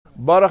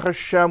Baruch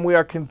Hashem, we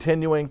are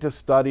continuing to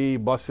study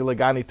Basi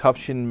Legani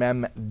Tafshin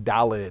Mem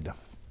Dalid.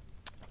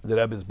 The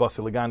Rebbe is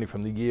Basi Legani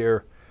from the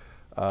year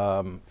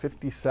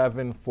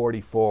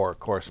 5744,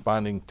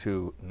 corresponding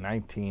to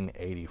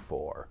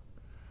 1984.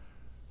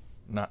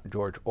 Not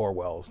George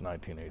Orwell's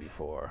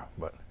 1984,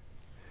 but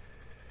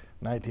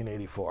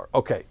 1984.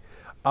 Okay.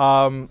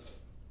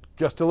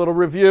 Just a little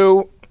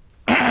review.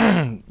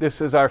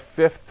 This is our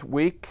 5th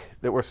week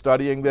that we're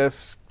studying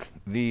this.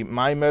 The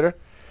Maimer,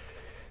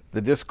 the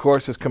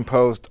discourse, is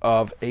composed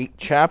of 8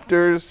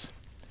 chapters.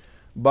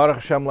 Baruch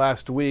Hashem,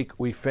 last week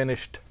we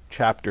finished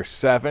chapter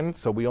 7,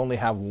 so we only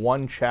have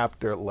 1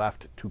 chapter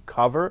left to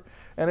cover,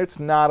 and it's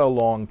not a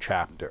long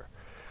chapter.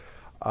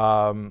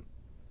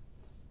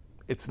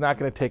 It's not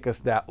going to take us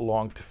that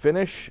long to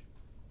finish,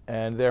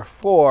 and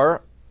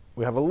therefore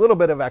we have a little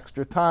bit of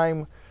extra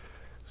time,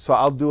 so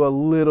I'll do a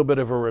little bit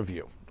of a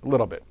review, a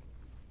little bit.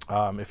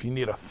 If you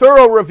need a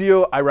thorough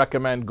review, I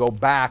recommend go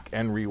back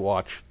and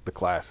rewatch the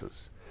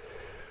classes.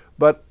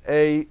 But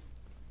a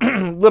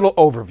little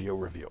overview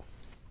review.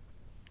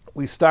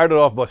 We started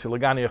off Basi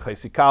Legani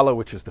Chaisikala,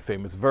 which is the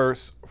famous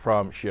verse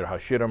from Shir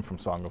HaShirim, from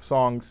Song of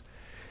Songs.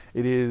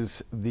 It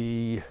is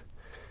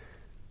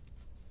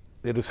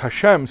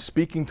Hashem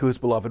speaking to his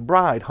beloved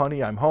bride.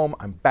 Honey, I'm home,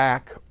 I'm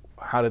back.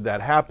 How did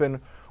that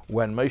happen?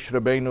 When Moshe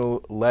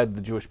Rabbeinu led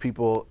the Jewish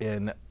people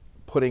in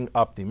putting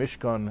up the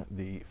Mishkan,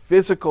 the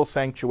physical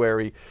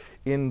sanctuary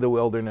in the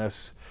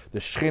wilderness, the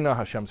Shekhinah,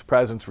 Hashem's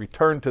presence,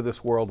 returned to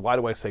this world. Why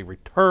do I say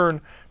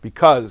return?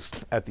 Because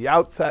at the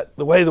outset,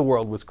 the way the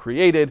world was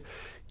created,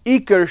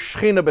 Iker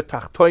Shekhinah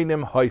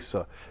betachtoinim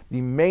hoisa. The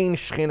main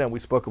Shekhinah,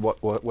 we spoke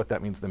about what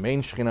that means. The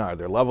main Shekhinah, are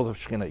there levels of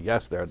Shekhinah?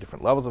 Yes, there are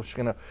different levels of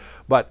Shekhinah.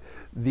 But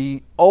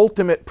the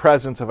ultimate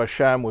presence of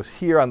Hashem was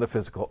here on the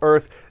physical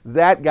earth.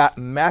 That got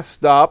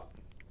messed up,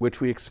 which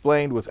we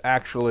explained was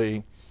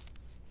actually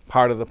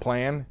part of the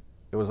plan.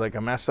 It was like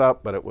a mess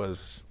up, but it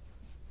was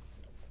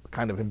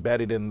kind of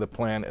embedded in the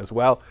plan as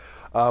well,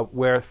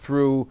 where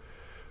through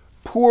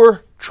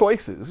poor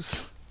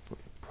choices,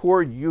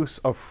 poor use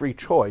of free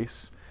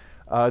choice,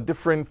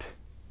 different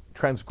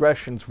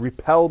transgressions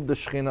repelled the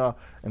Shekhinah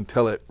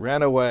until it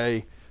ran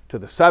away to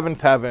the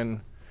 7th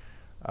heaven,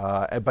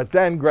 but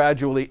then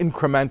gradually,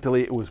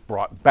 incrementally, it was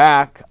brought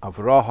back.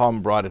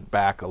 Avraham brought it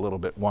back a little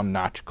bit, 1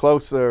 notch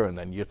closer, and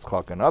then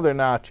Yitzchak another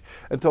notch,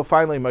 until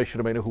finally Moshe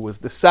Rabbeinu, who was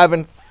the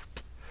 7th,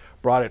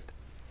 brought it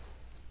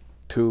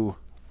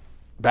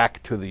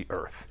back to the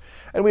earth.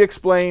 And we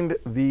explained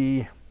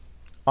the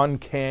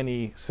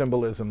uncanny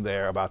symbolism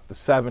there about the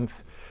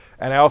 7th.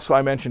 And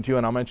I mentioned to you,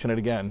 and I'll mention it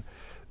again,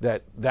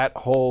 that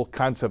whole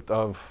concept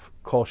of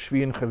Kol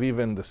Shvin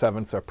Chavivin, the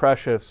 7ths are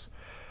precious,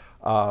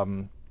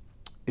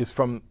 is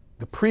from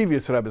the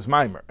previous Rebbe's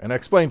Maimer. And I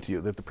explained to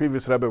you that the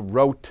previous Rebbe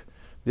wrote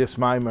this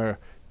Maimer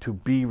to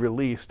be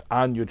released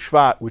on Yud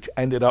Shvat, which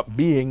ended up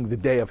being the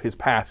day of his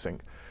passing.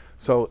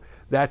 So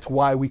that's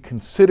why we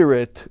consider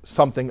it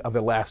something of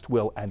a last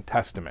will and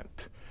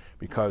testament,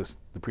 because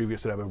the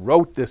previous Rebbe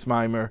wrote this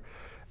Maimer,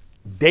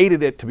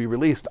 dated it to be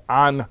released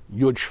on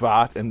Yud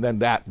Shvat, and then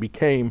that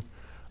became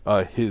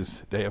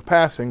his day of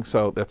passing.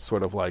 So that's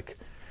sort of like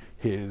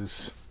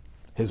his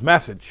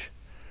message,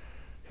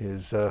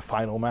 his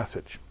final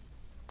message.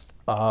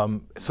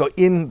 So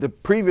in the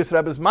previous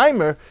Rebbe's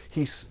Maimer,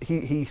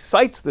 he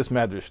cites this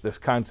medrash, this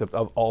concept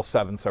of all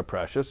 7ths are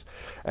precious,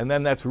 and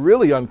then that's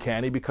really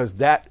uncanny because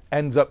that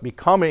ends up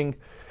becoming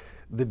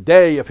the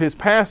day of his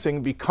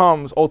passing,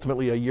 becomes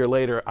ultimately a year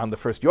later on the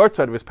first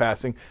yortzeit of his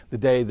passing, the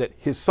day that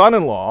his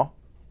son-in-law,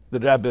 the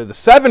Rebbe, the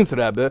 7th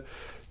Rebbe,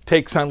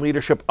 takes on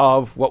leadership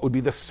of what would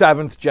be the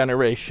 7th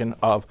generation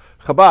of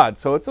Chabad.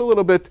 So it's a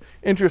little bit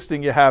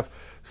interesting. You have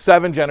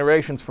 7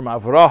 generations from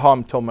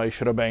Avraham till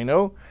Moshe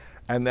Rabbeinu,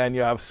 and then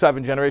you have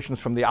 7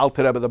 generations from the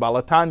Alter Rebbe, the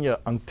Baal HaTanya,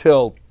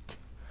 until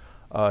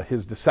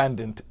his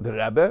descendant, the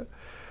Rebbe.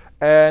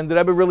 And the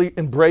Rebbe really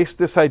embraced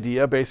this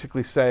idea,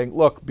 basically saying,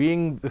 look,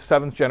 being the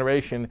 7th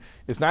generation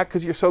is not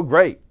because you're so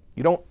great.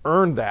 You don't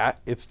earn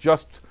that. It's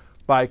just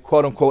by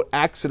quote-unquote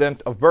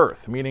accident of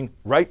birth, meaning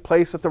right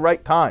place at the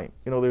right time.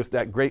 You know, there's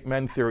that great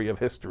men theory of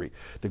history.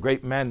 The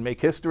great men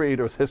make history,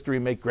 does history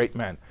make great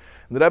men?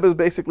 And the Rebbe is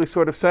basically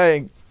sort of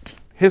saying,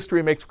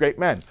 history makes great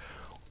men.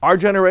 Our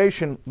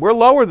generation, we're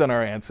lower than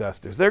our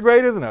ancestors. They're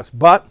greater than us,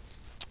 but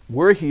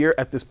we're here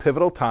at this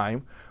pivotal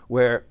time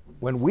where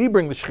when we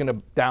bring the Shekhinah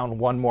down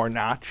 1 more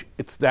notch,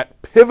 it's that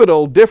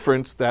pivotal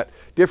difference that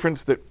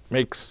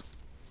makes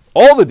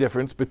all the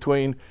difference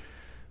between,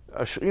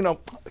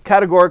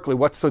 categorically,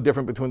 what's so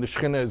different between the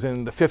Shekhinah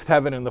in the 5th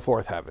heaven and the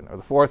 4th heaven, or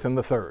the 4th and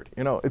the 3rd?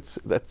 You know, it's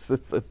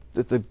a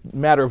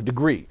matter of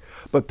degree.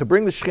 But to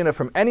bring the Shekhinah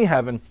from any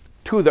heaven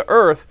to the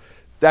earth,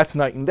 that's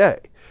night and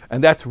day.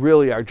 And that's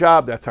really our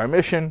job, that's our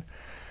mission.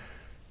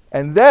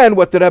 And then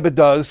what the Rebbe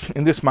does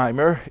in this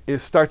Maimer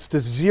is starts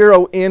to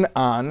zero in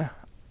on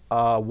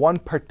one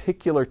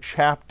particular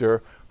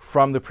chapter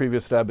from the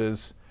previous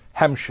Rebbe's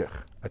Hemshech.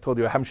 I told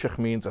you a Hemshech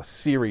means a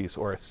series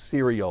or a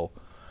serial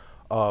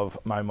of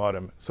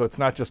Maimorim. So it's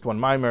not just one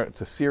Maimer,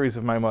 it's a series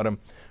of Maimorim,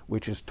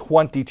 which is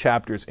 20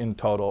 chapters in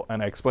total.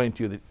 And I explained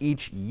to you that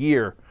each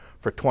year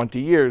for 20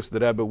 years, the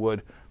Rebbe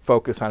would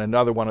focus on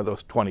another one of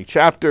those 20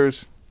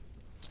 chapters.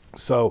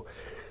 So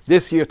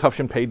this year,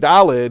 Tafshin Pei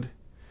Daled,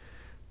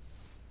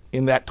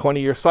 in that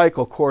 20-year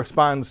cycle,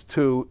 corresponds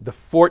to the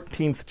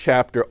 14th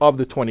chapter of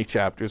the 20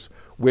 chapters,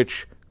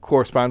 which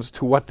corresponds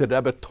to what the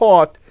Rebbe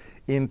taught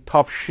in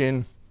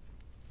Tafshin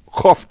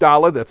Chof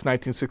Daled, that's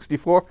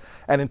 1964,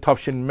 and in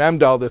Tafshin Mem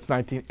Daled, that's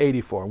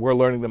 1984. And we're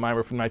learning the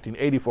mimer from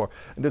 1984.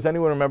 And does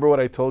anyone remember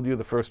what I told you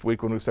the first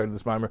week when we started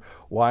this mimer,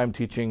 why I'm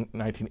teaching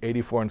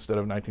 1984 instead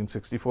of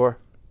 1964?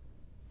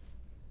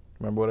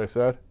 Remember what I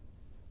said?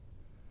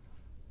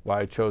 Why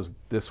I chose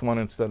this one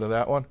instead of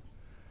that one?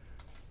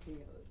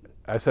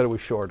 I said it was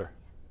shorter.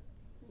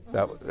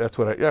 That's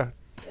what yeah.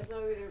 That's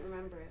why we didn't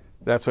remember it.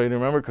 That's why you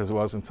didn't remember, because it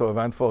wasn't so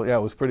eventful. Yeah,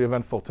 it was pretty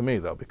eventful to me,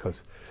 though,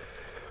 because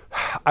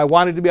I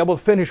wanted to be able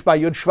to finish by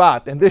Yud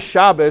Shvat, and this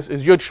Shabbos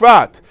is Yud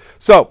Shvat.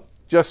 So,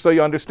 just so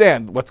you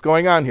understand what's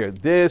going on here,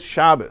 this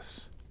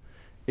Shabbos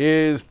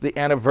is the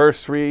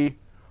anniversary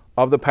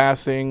of the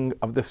passing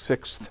of the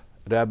 6th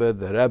Rebbe,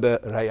 the Rebbe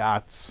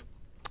Rayatz,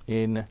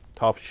 in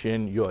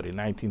Tafshin Yud in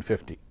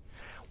 1950.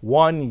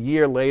 1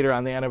 year later,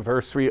 on the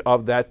anniversary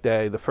of that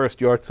day, the first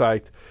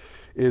Yortzeit,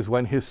 is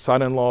when his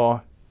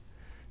son-in-law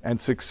and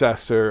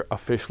successor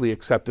officially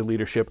accepted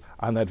leadership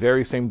on that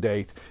very same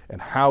date. And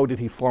how did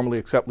he formally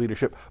accept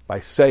leadership? By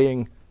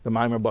saying the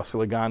Maimer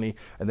Basi Legani,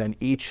 and then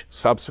each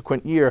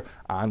subsequent year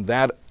on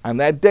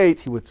that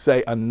date he would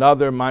say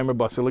another Maimer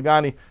Basi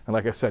Legani, and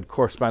like I said,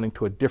 corresponding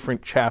to a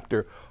different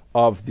chapter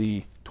of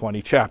the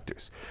 20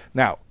 chapters.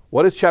 Now,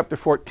 what is chapter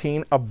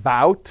 14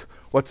 about?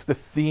 What's the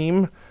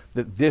theme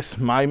that this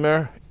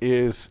Maimer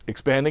is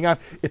expanding on?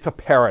 It's a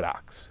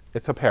paradox.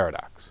 It's a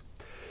paradox.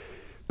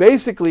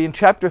 Basically, in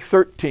chapter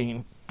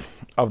 13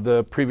 of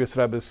the previous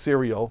Rebbe's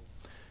serial,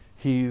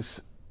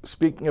 he's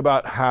speaking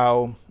about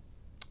how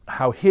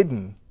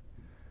hidden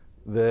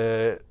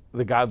the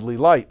godly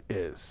light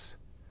is.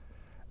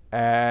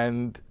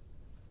 And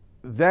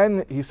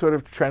then he sort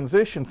of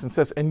transitions and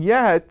says, and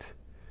yet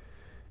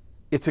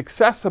it's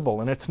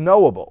accessible and it's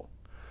knowable.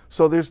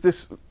 So there's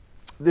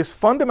this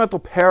fundamental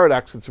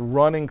paradox that's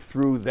running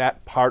through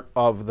that part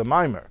of the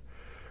Maimer,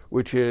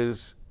 which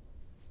is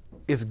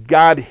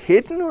God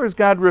hidden or is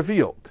God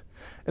revealed?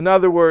 In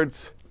other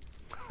words,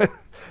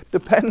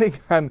 depending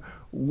on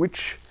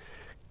which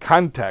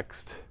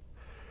context,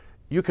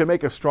 you can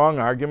make a strong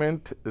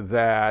argument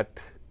that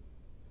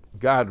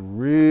God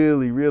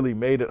really, really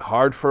made it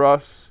hard for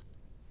us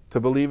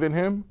to believe in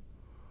him.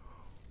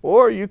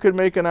 Or you could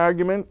make an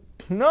argument,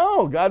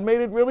 no, God made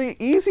it really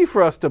easy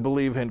for us to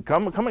believe in.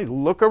 Come and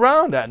look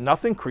around. That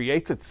nothing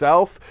creates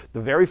itself.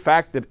 The very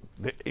fact that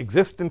the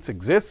existence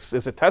exists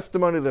is a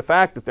testimony to the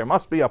fact that there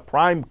must be a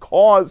prime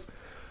cause.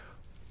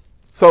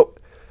 So,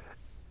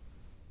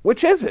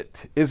 which is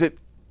it? Is it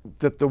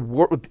that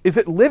is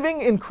it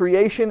living in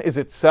creation is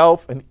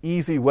itself an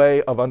easy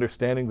way of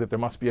understanding that there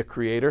must be a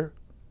creator?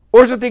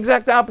 Or is it the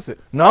exact opposite?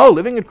 No,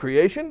 living in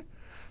creation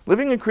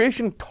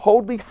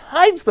totally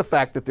hides the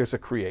fact that there's a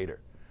creator.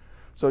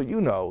 So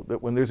you know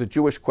that when there's a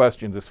Jewish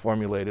question that's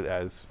formulated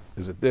as,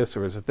 is it this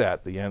or is it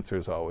that, the answer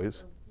is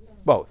always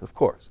both, of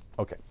course.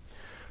 Okay.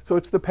 So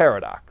it's the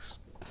paradox.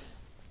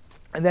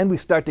 And then we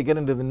start to get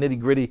into the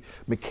nitty-gritty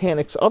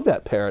mechanics of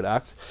that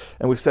paradox,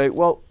 and we say,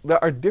 well,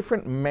 there are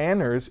different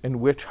manners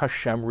in which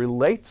Hashem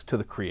relates to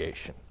the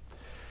creation.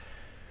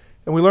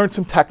 And we learned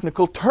some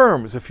technical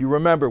terms. If you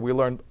remember, we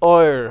learned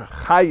Or,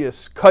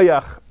 Chayis,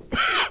 Koyach,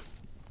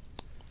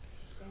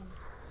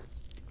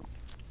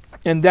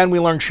 and then we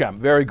learned Shem.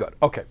 Very good.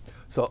 Okay.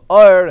 So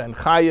Or and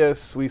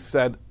Chayis, we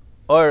said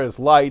Or is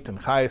light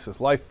and Chayis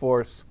is life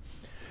force.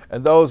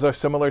 And those are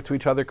similar to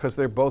each other because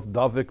they're both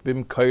Davik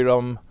Bim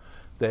Kairam.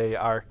 They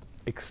are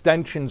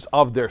extensions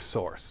of their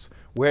source.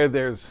 Where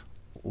there's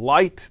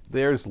light,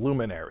 there's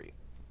luminary.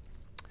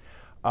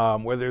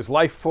 Where there's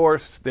life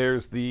force,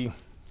 there's the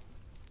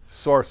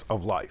source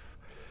of life.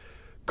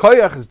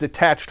 Koyach is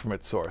detached from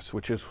its source,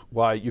 which is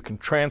why you can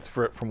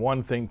transfer it from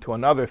one thing to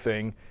another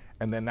thing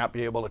and then not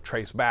be able to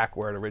trace back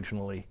where it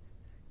originally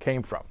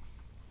came from.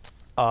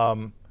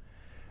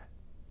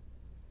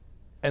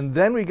 And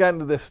then we got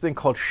into this thing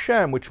called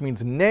Shem, which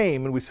means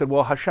name, and we said,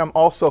 well, Hashem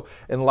also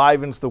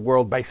enlivens the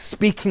world by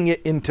speaking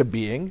it into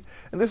being.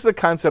 And this is a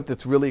concept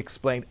that's really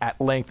explained at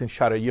length in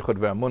Shara Yichud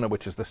Ve'amunah,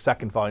 which is the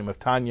second volume of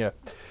Tanya,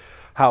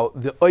 how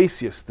the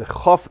oisius, the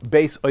chof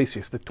base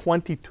oisius, the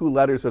 22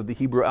 letters of the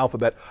Hebrew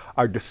alphabet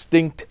are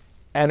distinct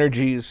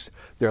energies.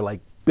 They're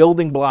like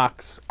building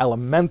blocks,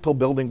 elemental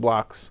building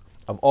blocks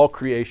of all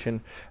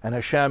creation, and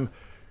Hashem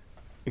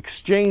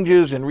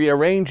exchanges and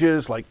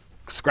rearranges like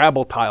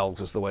Scrabble tiles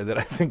is the way that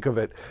I think of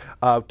it,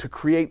 to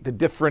create the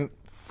different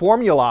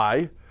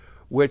formulae,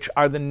 which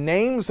are the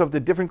names of the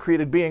different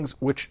created beings,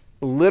 which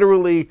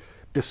literally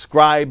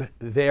describe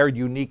their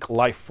unique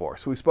life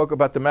force. We spoke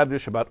about the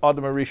Medrash, about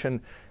Adam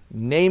Arishan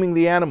naming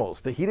the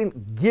animals, that he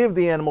didn't give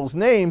the animals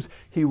names,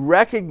 he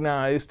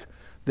recognized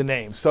the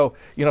names. So,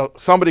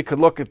 somebody could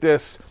look at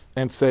this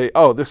and say,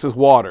 oh, this is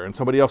water, and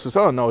somebody else says,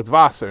 oh, no, it's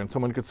Wasser, and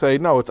someone could say,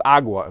 no, it's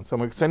agua, and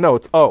someone could say, no,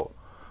 it's O.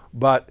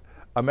 But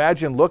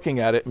imagine looking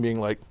at it and being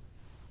like,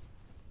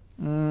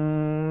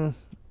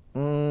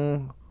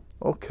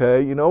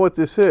 Okay, you know what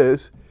this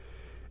is?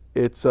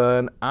 It's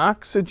an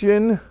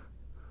oxygen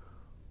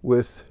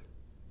with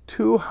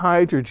two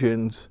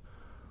hydrogens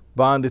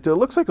bonded to, it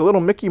looks like a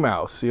little Mickey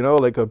Mouse,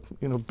 like a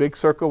big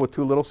circle with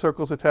two little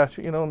circles attached,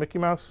 Mickey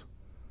Mouse.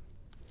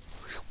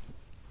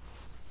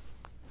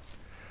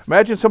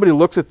 Imagine somebody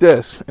looks at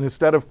this and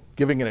instead of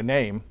giving it a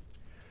name,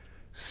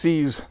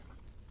 sees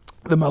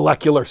the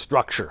molecular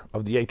structure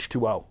of the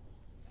H2O.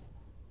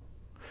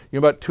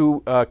 About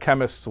two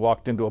chemists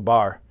walked into a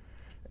bar,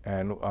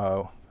 and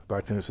the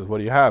bartender says, "What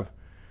do you have?"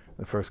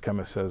 The first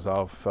chemist says,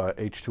 "I'll have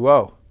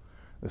H2O."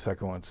 The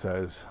second one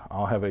says,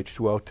 "I'll have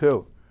H2O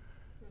too."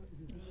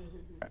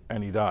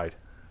 And he died.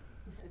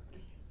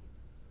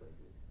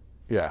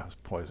 Yeah, it was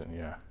poison,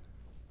 yeah.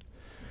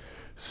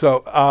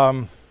 So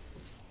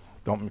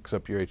don't mix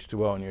up your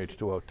H2O and your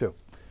H2O too.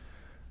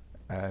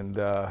 And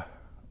the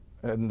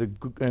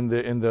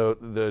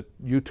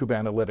YouTube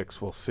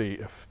analytics will see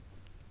if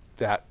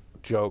that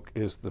joke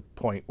is the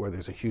point where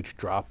there's a huge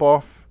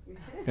drop-off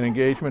in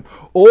engagement,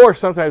 or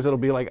sometimes it'll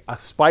be like a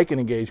spike in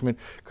engagement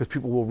because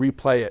people will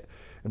replay it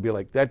and be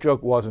like, that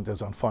joke wasn't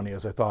as unfunny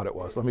as I thought it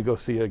was. Let me go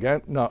see it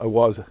again. No, it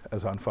was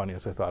as unfunny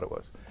as I thought it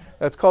was.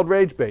 That's called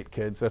rage bait,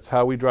 kids. That's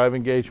how we drive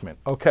engagement.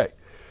 Okay,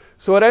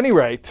 so at any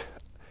rate,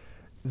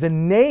 the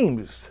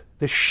names,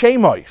 the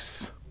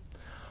shemos,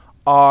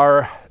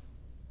 are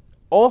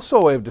also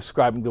a way of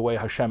describing the way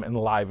Hashem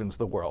enlivens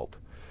the world.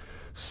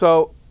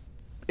 So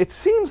it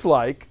seems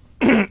like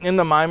in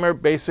the Mimer,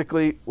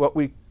 basically what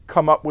we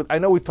come up with, I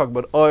know we talk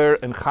about Oyer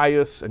and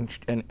Chayus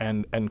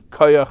and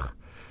Koyach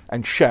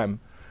and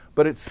Shem,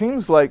 but it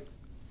seems like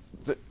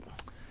the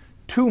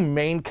two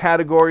main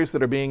categories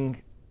that are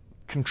being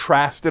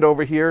contrasted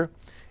over here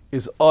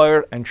is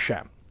Oyer and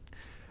Shem.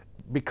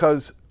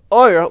 Because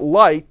Oyer,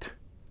 light,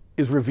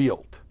 is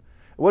revealed.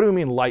 What do we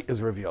mean light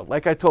is revealed?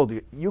 Like I told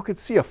you, you could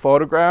see a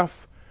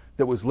photograph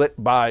that was lit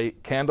by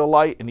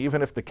candlelight, and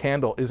even if the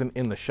candle isn't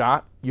in the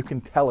shot, you can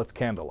tell it's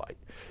candlelight.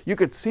 You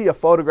could see a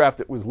photograph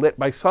that was lit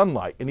by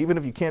sunlight, and even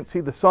if you can't see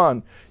the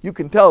sun, you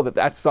can tell that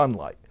that's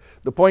sunlight.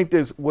 The point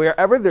is,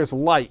 wherever there's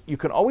light, you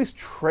can always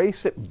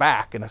trace it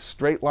back in a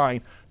straight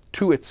line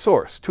to its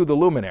source, to the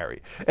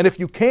luminary. And if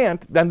you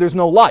can't, then there's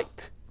no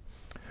light.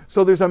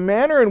 So there's a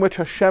manner in which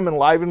Hashem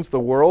enlivens the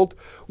world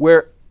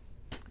where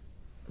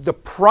the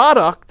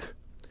product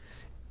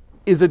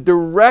is a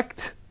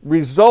direct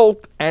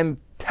result and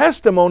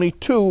testimony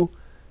to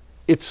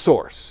its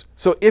source.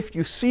 So if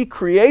you see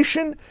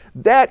creation,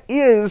 that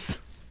is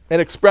an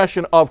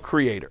expression of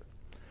Creator.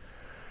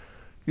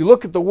 You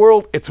look at the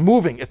world, it's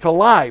moving, it's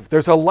alive.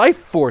 There's a life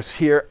force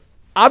here.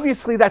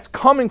 Obviously, that's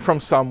coming from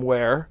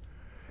somewhere.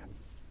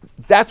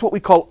 That's what we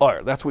call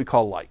Or, that's what we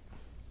call light.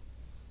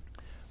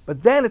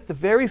 But then at the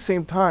very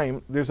same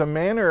time, there's a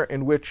manner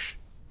in which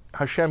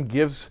Hashem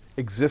gives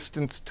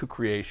existence to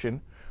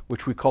creation,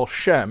 which we call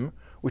Shem,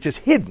 which is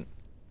hidden.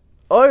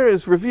 Or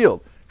is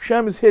revealed.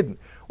 Shem is hidden.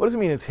 What does it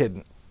mean it's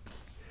hidden?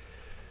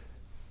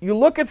 You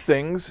look at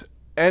things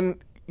and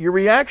your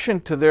reaction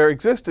to their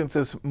existence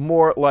is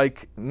more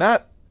like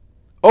not,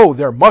 oh,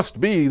 there must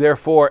be,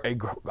 therefore, a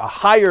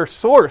higher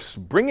source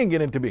bringing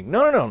it into being.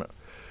 No.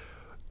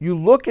 You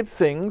look at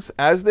things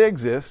as they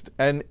exist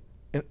and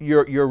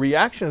your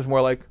reaction is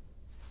more like,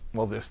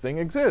 well, this thing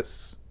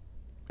exists.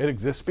 It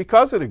exists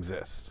because it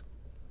exists.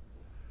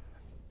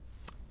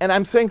 And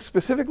I'm saying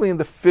specifically in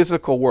the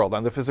physical world,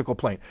 on the physical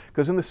plane,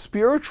 because in the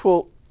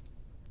spiritual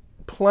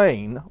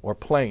plane, or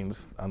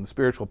planes, on the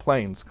spiritual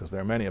planes, because there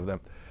are many of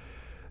them,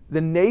 the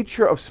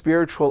nature of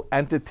spiritual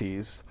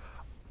entities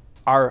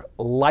are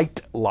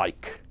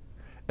light-like.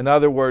 In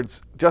other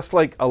words, just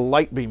like a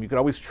light beam, you can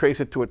always trace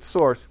it to its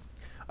source,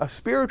 a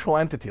spiritual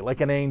entity, like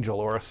an angel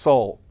or a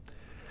soul,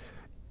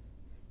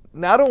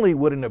 not only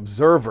would an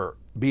observer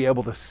be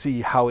able to see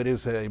how it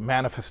is a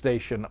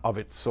manifestation of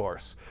its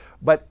source,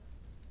 but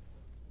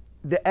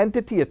the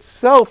entity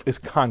itself is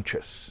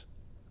conscious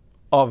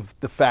of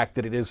the fact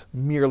that it is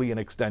merely an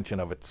extension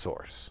of its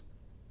source.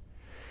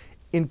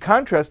 In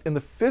contrast, in the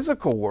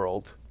physical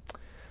world,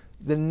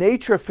 the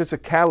nature of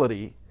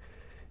physicality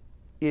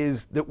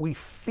is that we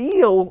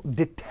feel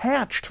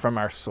detached from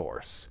our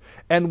source,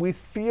 and we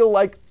feel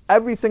like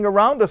everything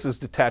around us is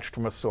detached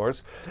from a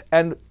source,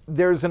 and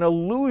there's an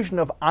illusion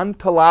of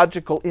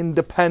ontological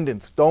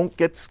independence. Don't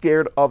get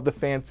scared of the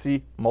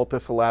fancy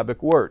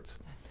multisyllabic words.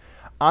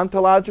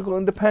 Ontological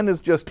independence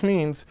just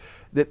means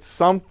that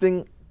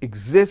something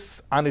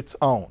exists on its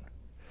own.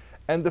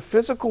 And the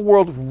physical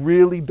world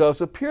really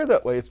does appear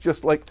that way. It's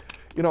just like,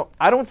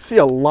 I don't see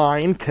a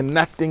line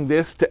connecting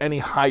this to any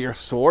higher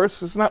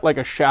source. It's not like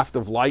a shaft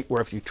of light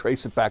where if you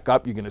trace it back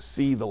up, you're going to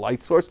see the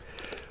light source.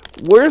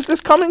 Where's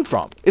this coming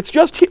from? It's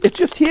just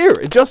here.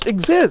 It just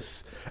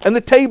exists. And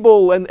the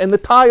table and the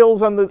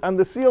tiles on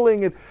the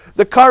ceiling and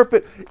the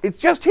carpet, it's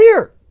just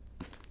here.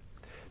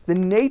 The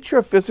nature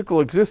of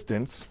physical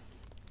existence,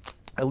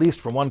 at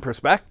least from one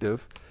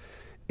perspective,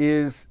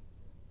 is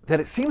that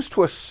it seems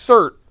to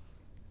assert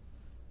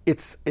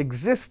its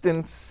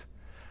existence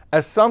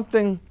as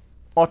something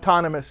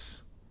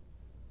autonomous,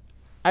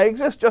 I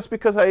exist just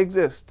because I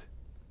exist.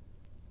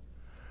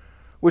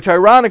 Which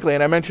ironically,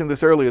 and I mentioned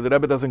this earlier, the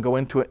Rebbe doesn't go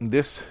into it in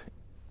this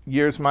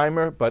year's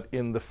Maimer, but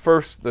in the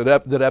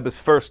Rebbe's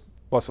first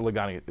Basi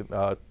Legani,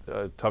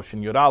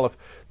 Tavshin Yud Aleph,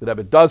 the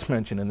Rebbe does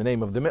mention in the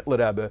name of the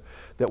Mitler Rebbe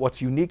that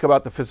what's unique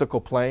about the physical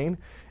plane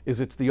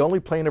is it's the only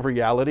plane of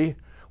reality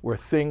where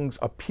things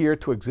appear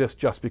to exist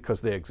just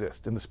because they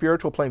exist. In the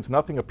spiritual planes,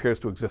 nothing appears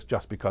to exist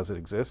just because it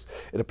exists.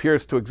 It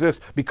appears to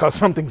exist because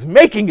something's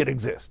making it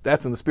exist.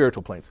 That's in the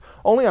spiritual planes.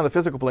 Only on the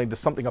physical plane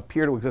does something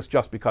appear to exist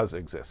just because it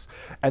exists.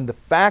 And the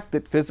fact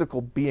that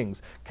physical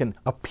beings can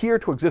appear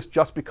to exist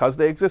just because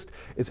they exist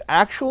is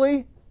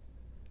actually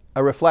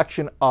a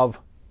reflection of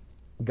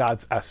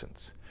God's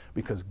essence.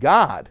 Because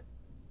God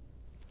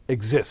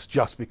exists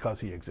just because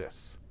he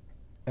exists.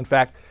 In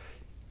fact,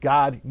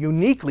 God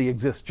uniquely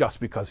exists just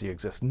because he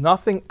exists.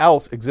 Nothing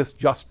else exists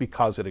just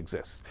because it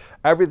exists.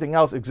 Everything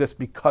else exists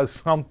because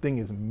something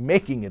is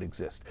making it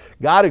exist.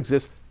 God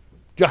exists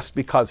just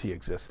because he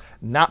exists,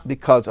 not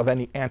because of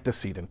any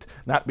antecedent,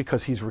 not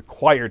because he's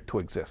required to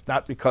exist,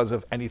 not because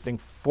of anything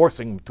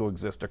forcing him to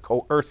exist or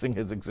coercing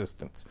his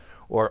existence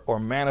or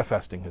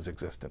manifesting his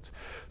existence.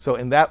 So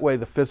in that way,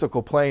 the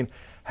physical plane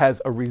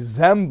has a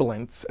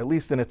resemblance, at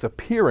least in its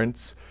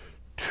appearance,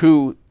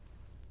 to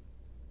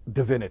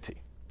divinity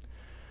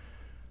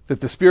that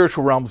the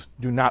spiritual realms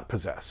do not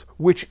possess,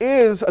 which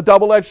is a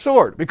double-edged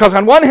sword. Because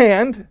on one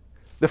hand,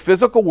 the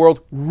physical world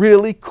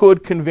really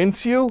could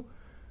convince you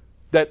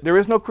that there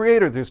is no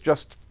creator. It's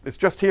just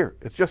here.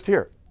 It's just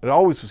here. It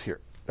always was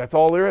here. That's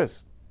all there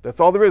is. That's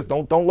all there is.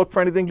 Don't look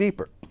for anything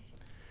deeper.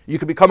 You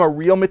can become a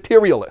real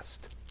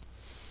materialist.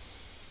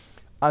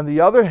 On the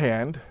other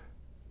hand,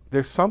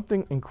 there's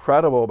something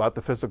incredible about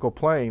the physical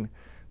plane,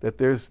 that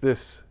there's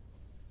this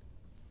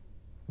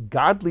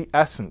godly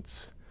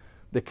essence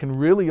that can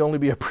really only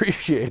be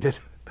appreciated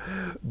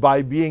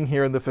by being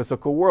here in the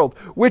physical world,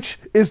 which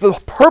is the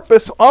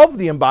purpose of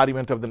the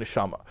embodiment of the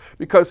neshama.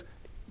 Because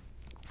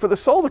for the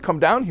soul to come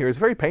down here is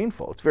very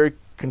painful. It's very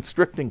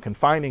constricting,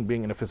 confining,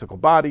 being in a physical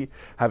body,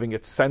 having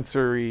its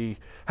spiritual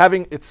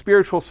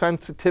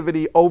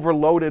sensitivity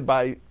overloaded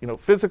by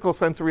physical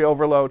sensory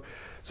overload.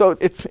 So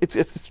it's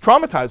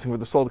traumatizing for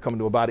the soul to come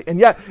into a body. And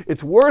yet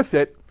it's worth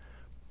it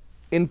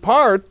in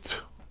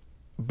part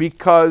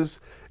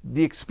because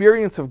the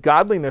experience of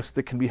godliness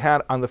that can be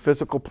had on the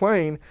physical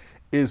plane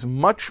is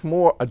much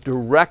more a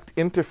direct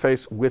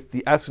interface with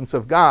the essence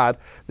of God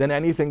than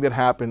anything that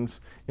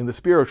happens in the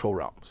spiritual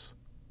realms.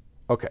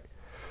 Okay,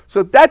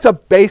 so that's a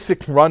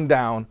basic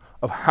rundown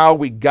of how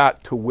we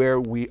got to where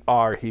we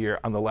are here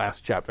on the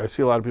last chapter. I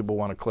see a lot of people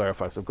want to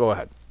clarify, so go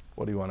ahead.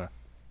 What do you want to?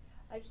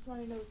 I just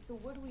want to know, so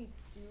what do we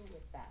do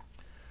with that?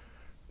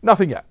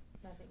 Nothing yet.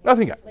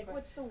 Nothing yet. Like,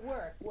 what's the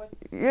work?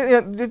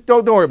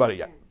 Don't worry about it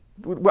yet.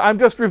 I'm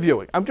just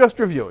reviewing. I'm just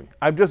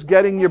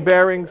getting your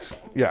bearings.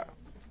 Yeah.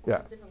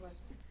 Different question.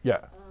 Yeah.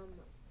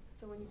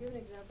 So when you give an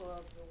example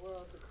of the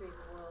world, the created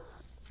world,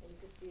 and you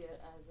could see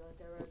it as a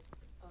direct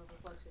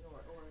reflection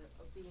or a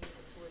being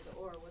towards the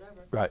or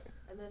whatever. Right.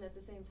 And then at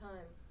the same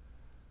time,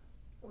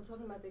 we're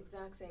talking about the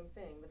exact same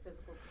thing, the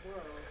physical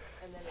world,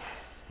 and then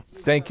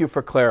Thank you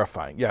for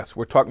clarifying. Yes,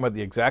 we're talking about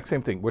the exact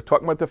same thing. We're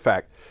talking about the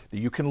fact that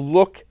you can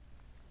look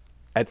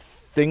at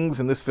things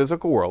in this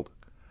physical world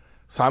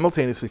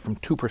simultaneously from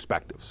two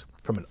perspectives,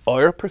 from an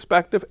Or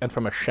perspective and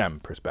from a Shem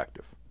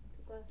perspective.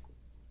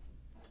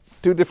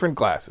 Two different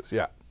glasses,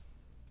 yeah.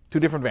 Two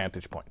different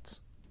vantage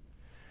points.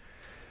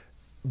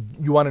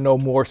 You want to know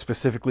more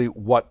specifically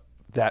what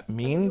that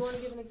means?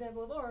 Do you want to give an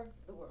example of Or,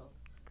 the world?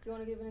 Do you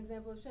want to give an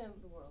example of Shem,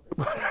 the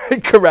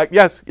world? Correct,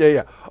 yes,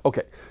 yeah.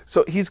 Okay,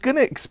 so he's going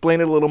to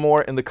explain it a little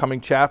more in the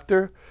coming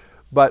chapter,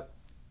 but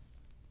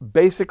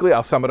basically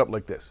I'll sum it up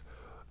like this.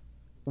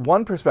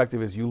 One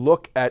perspective is you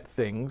look at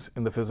things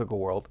in the physical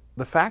world.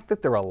 The fact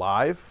that they're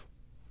alive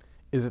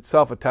is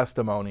itself a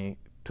testimony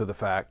to the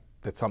fact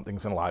that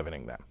something's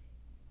enlivening them.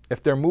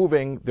 If they're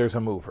moving, there's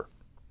a mover.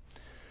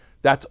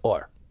 That's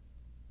Or.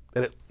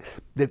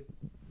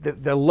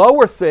 The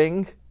lower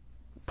thing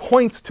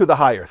points to the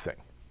higher thing.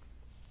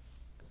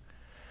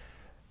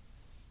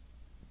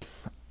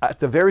 At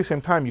the very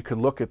same time, you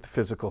can look at the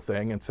physical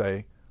thing and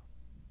say,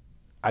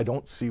 I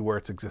don't see where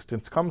its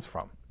existence comes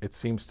from. It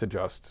seems to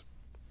just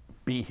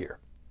be here.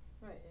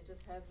 Right, it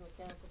just has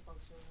mechanical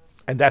function.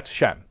 And that's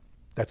Shem.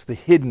 That's the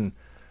hidden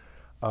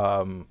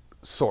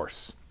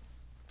source.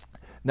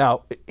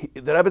 Now,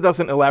 the Rebbe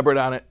doesn't elaborate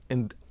on it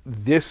in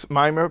this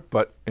mimer,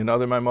 but in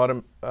other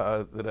mimerim,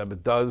 the Rebbe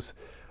does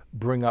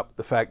bring up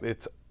the fact that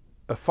it's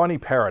a funny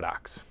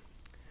paradox.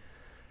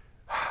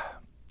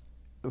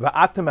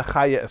 V'atem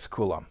echaya es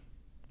kulam.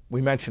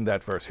 We mentioned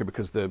that verse here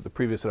because the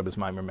previous Rebbe's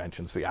mimer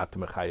mentions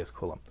V'atem echaya es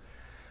kulam.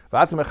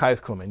 V'atem echaya es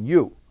kulam. And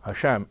you,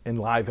 Hashem,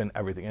 enliven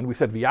everything. And we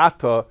said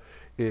V'ata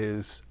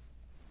is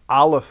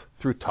Aleph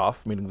through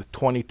Taf, meaning the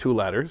 22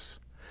 letters,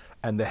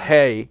 and the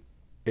Hey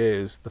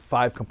is the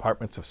 5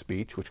 compartments of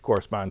speech, which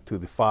correspond to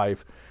the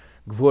 5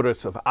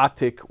 gvuras of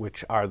Atik,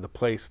 which are the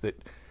place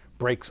that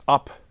breaks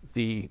up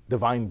the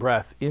divine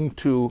breath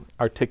into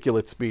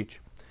articulate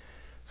speech.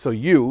 So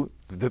you,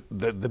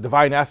 the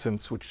divine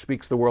essence, which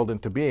speaks the world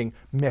into being,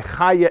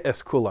 mechaya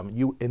es kulam,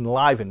 you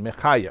enliven,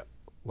 mechaya,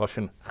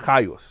 lashon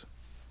chayus,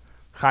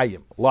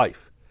 chayim,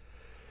 life.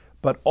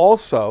 But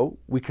also,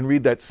 we can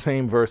read that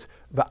same verse,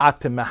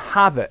 va'ate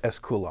mehave es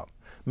kulam.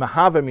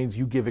 Mehave means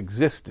you give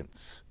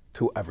existence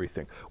to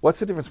everything. What's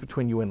the difference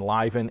between you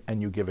enliven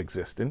and you give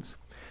existence?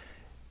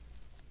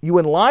 You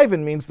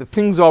enliven means the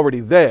thing's already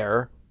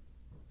there,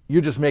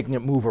 you're just making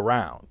it move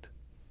around.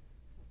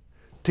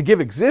 To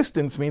give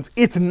existence means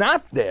it's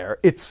not there,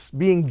 it's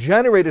being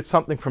generated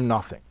something from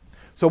nothing.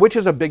 So which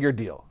is a bigger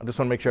deal? I just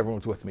want to make sure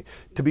everyone's with me.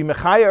 To be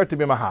mechaya or to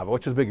be mahava?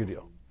 Which is a bigger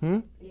deal?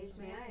 Yeah,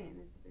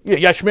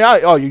 yesh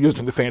me'ayin. Oh, you're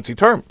using the fancy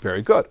term.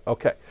 Very good.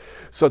 Okay.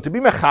 So to be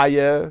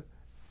mechaya,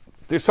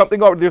 there's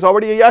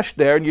already a yesh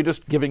there and you're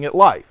just giving it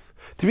life.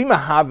 To be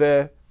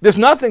mahava, there's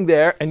nothing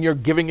there and you're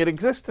giving it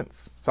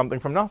existence, something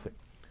from nothing.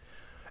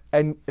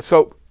 And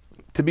so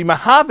to be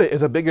mahava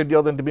is a bigger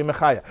deal than to be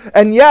mechaya.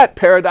 And yet,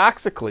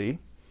 paradoxically,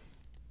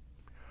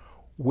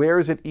 where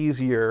is it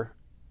easier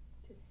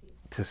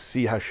to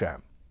see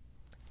Hashem?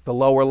 The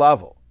lower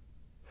level.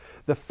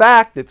 The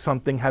fact that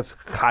something has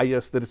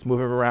chayas, that it's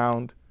moving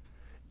around,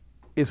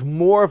 is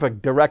more of a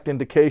direct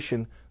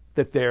indication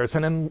that there's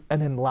an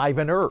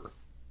enlivener.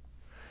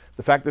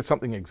 The fact that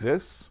something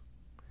exists,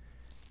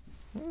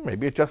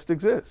 maybe it just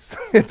exists.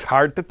 It's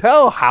hard to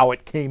tell how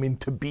it came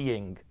into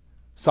being,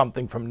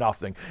 something from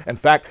nothing. In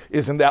fact,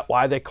 isn't that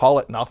why they call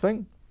it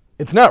nothing?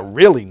 It's not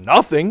really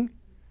nothing,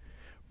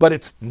 but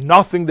it's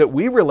nothing that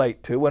we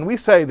relate to. When we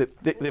say that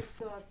it's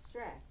so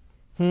abstract.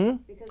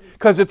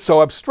 Because it's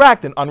so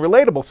abstract and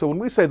unrelatable. So when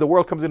we say the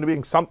world comes into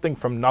being something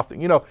from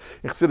nothing, in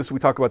Chassidus we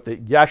talk about the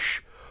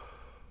yesh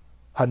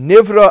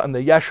hanivra and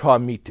the yesh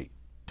ha'amiti.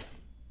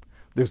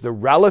 There's the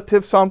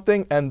relative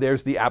something and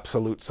there's the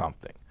absolute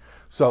something.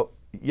 So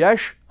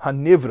yesh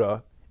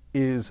hanivra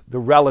is the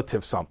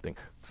relative something.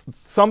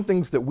 Some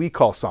things that we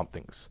call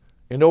somethings.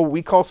 You know what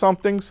we call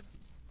somethings?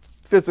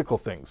 Physical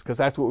things, because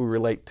that's what we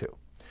relate to.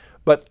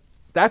 But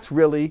that's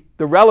really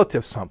the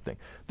relative something.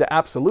 The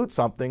absolute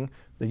something,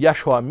 the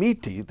yesh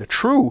ha'amiti, the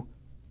true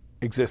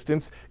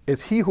existence,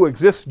 is he who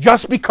exists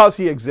just because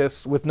he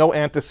exists with no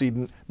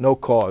antecedent, no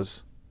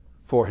cause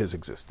for his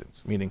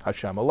existence, meaning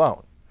Hashem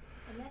alone.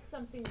 And that's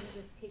something you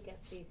just take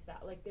at face value.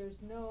 Like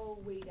there's no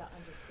way to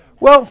understand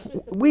that. Well,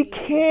 we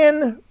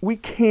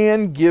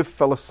can give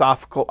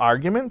philosophical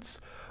arguments,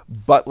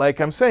 but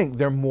like I'm saying,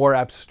 they're more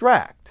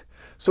abstract.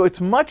 So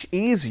it's much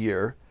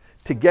easier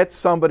to get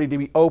somebody to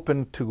be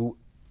open to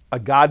a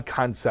God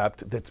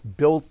concept that's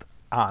built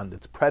on,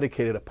 that's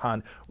predicated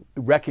upon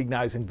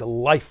recognizing the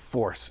life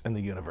force in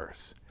the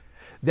universe,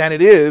 than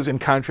it is, in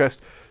contrast,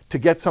 to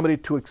get somebody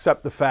to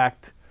accept the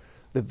fact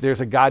that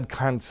there's a God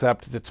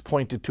concept that's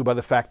pointed to by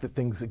the fact that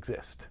things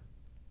exist.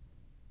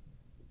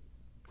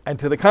 And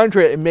to the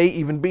contrary, it may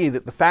even be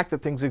that the fact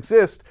that things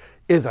exist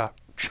is a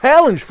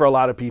challenge for a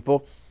lot of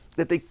people,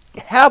 that they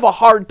have a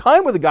hard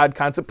time with the God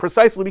concept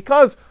precisely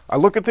because I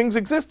look at things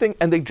existing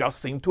and they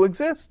just seem to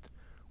exist.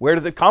 Where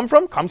does it come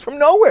from? It comes from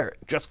nowhere.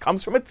 It just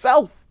comes from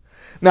itself.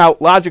 Now,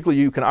 logically,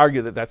 you can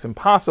argue that that's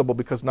impossible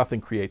because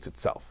nothing creates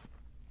itself.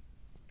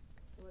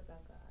 What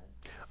about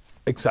God?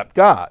 Except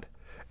God.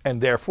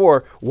 And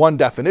therefore, one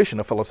definition,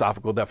 a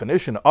philosophical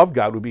definition of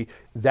God would be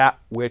that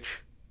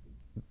which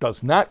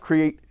does not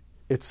create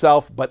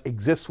itself but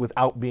exists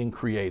without being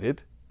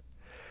created.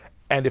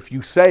 And if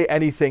you say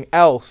anything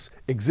else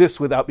exists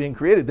without being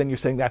created, then you're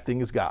saying that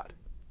thing is God.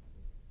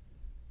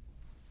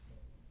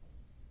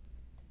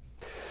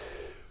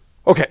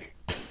 Okay,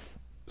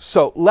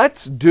 so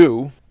let's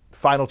do the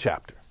final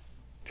chapter,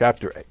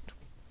 chapter 8.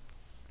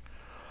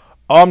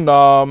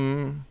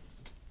 Omnam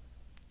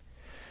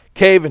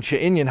Cave and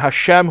She'inyan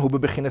Hashem hu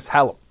bebechinas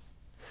halam.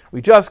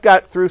 We just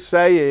got through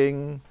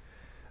saying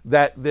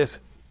that this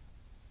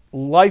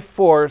life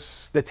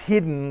force that's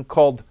hidden,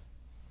 called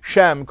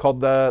Shem,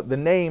 called the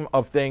name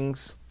of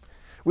things.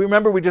 We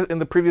remember we just in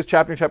the previous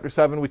chapter, in chapter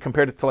 7, we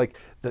compared it to like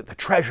the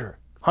treasure,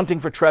 hunting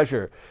for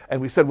treasure. And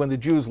we said when the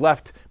Jews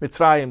left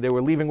Mitzrayim, they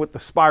were leaving with the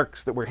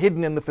sparks that were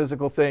hidden in the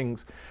physical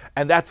things.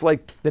 And that's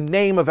like the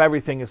name of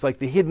everything is like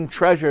the hidden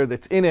treasure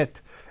that's in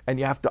it. And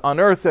you have to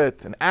unearth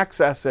it and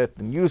access it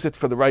and use it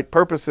for the right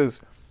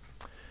purposes.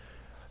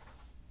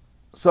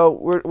 So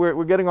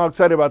we're getting all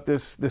excited about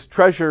this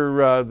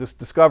treasure, this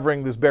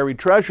discovering this buried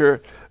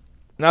treasure.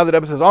 Now that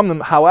Rebbe says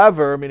Omnam,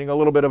 however, meaning a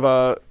little bit of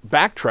a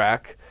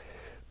backtrack,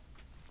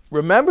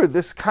 remember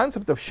this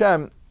concept of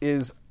Shem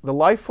is the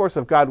life force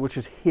of God which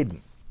is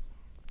hidden.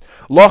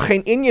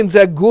 Lochen inyan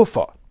ze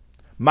gufa.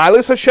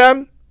 Ma'alis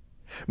Hashem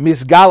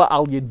misgala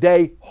al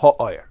yedei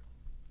ha'oyer.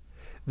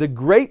 The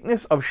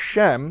greatness of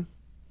Shem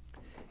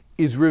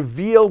is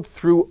revealed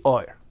through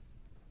Oyer.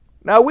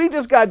 Now we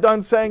just got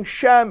done saying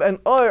Shem and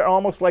Oyer are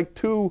almost like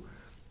two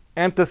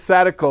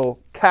antithetical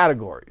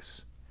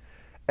categories.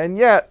 And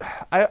yet,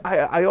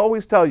 I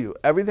always tell you,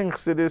 everything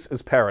Chassidus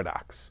is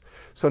paradox.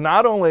 So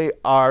not only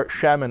are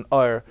Shem and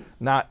Oyer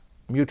not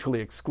mutually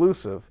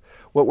exclusive,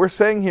 what we're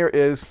saying here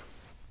is,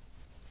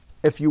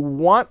 if you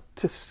want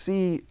to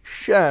see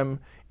Shem,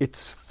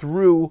 it's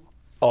through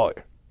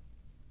Oyer.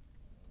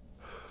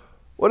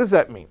 What does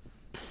that mean?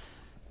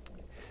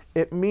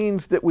 It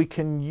means that we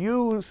can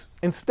use,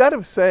 instead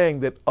of saying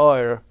that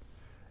Or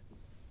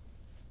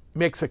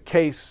makes a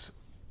case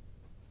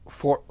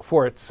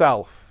for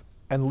itself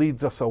and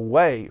leads us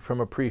away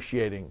from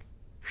appreciating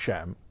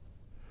Shem,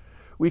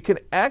 we can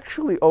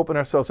actually open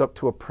ourselves up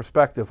to a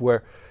perspective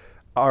where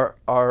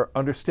our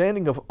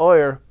understanding of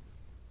Or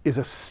is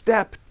a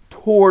step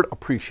toward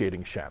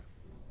appreciating Shem.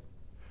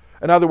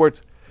 In other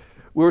words,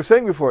 we were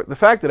saying before, the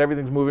fact that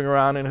everything's moving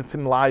around and it's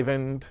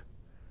enlivened,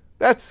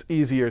 that's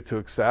easier to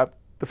accept.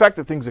 The fact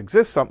that things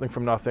exist something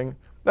from nothing,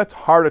 that's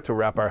harder to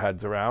wrap our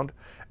heads around.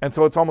 And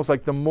so it's almost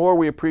like the more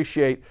we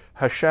appreciate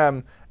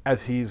Hashem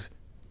as he's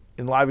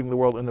enlivening the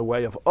world in the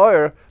way of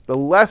Or, the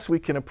less we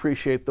can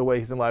appreciate the way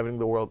he's enlivening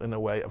the world in the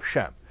way of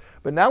Shem.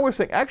 But now we're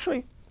saying,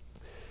 actually,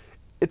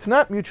 it's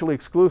not mutually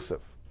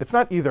exclusive. It's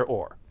not either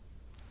or.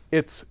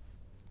 It's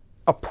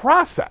a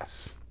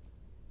process.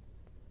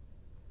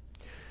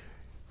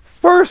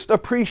 First,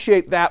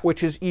 appreciate that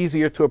which is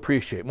easier to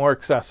appreciate, more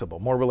accessible,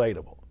 more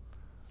relatable.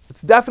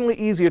 It's definitely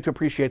easier to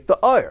appreciate the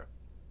Or,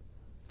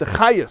 the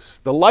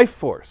chayus, the life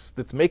force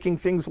that's making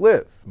things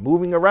live,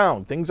 moving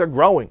around, things are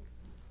growing.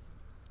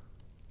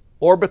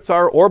 Orbits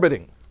are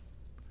orbiting.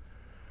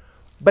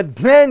 But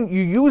then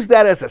you use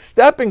that as a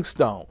stepping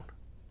stone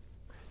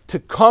to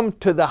come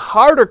to the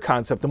harder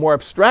concept, the more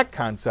abstract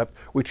concept,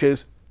 which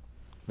is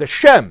the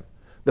shem,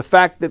 the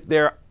fact that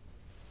there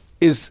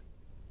is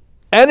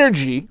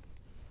energy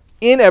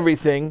in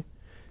everything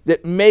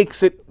that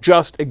makes it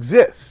just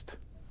exist.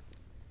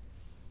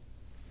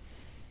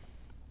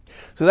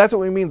 So that's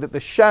what we mean, that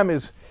the Shem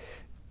is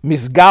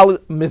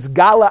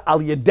misgala al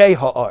yedei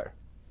ha'or.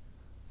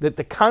 That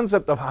the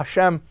concept of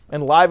Hashem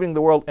enlivening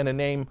the world in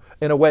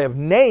a way of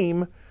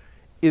name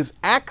is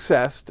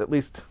accessed, at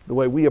least the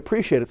way we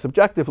appreciate it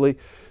subjectively,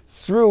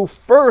 through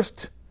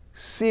first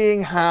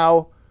seeing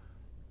how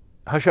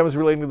Hashem is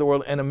relating to the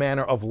world in a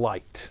manner of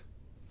light.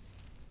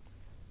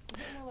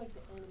 Like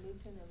the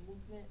animation and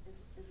movement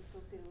is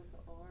associated with the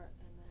or.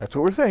 That's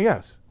what we're saying,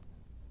 yes.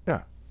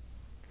 Yeah.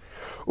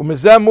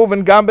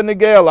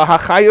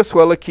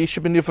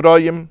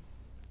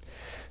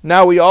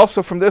 Now we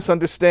also from this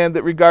understand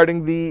that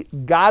regarding the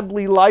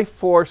godly life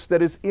force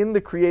that is in the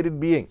created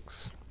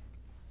beings.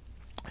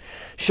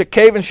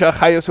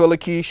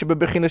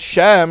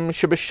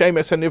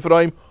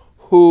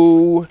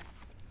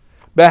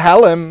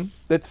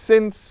 That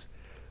since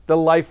the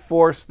life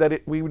force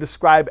that we would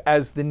describe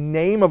as the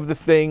name of the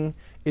thing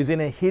is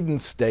in a hidden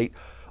state,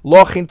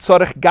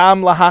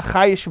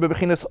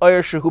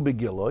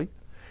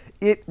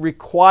 it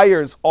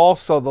requires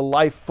also the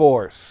life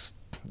force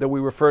that we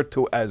refer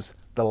to as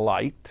the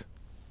light,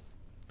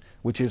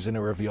 which is in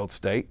a revealed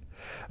state.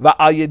 And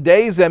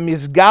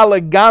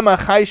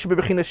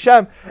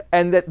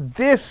that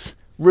this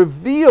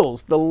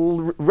reveals,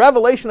 the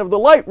revelation of the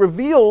light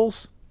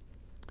reveals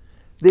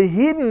the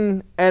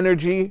hidden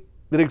energy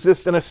that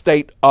exists in a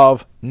state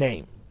of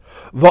name.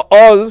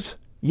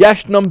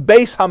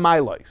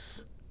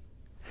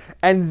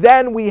 And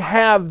then we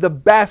have the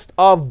best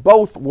of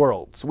both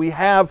worlds. We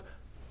have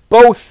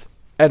both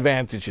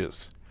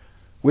advantages,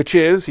 which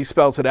is, he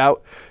spells it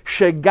out,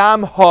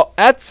 shegam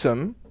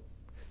ha'etzem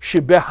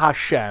shebeh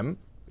Hashem,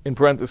 in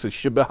parentheses,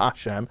 shebeh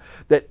Hashem,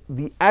 that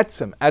the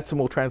etzem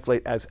will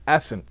translate as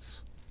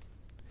essence,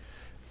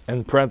 and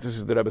in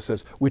parentheses the Rebbe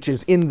says, which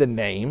is in the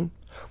name,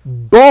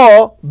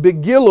 ba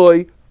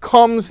begiloi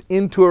comes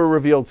into a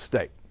revealed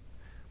state.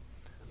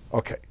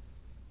 Okay,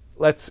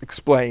 let's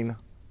explain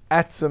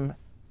etzem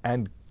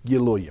and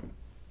giluyim.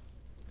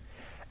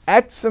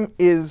 Etzem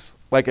is,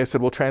 like I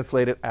said, we'll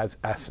translate it as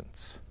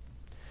essence.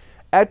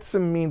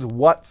 Etzem means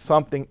what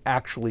something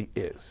actually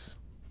is.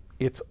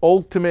 Its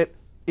ultimate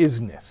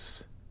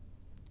isness.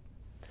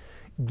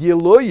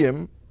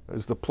 Giluyim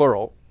is the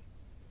plural.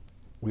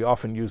 We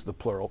often use the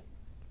plural,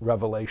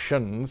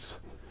 revelations,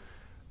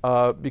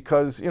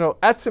 because,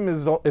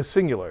 etzem is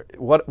singular.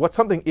 What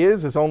something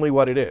is only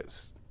what it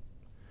is.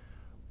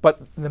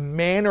 But the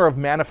manner of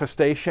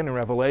manifestation and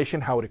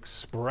revelation, how it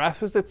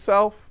expresses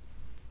itself,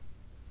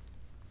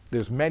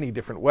 there's many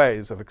different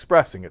ways of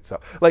expressing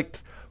itself. Like,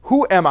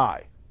 who am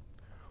I?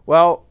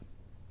 Well,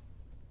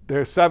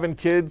 there's 7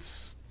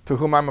 kids to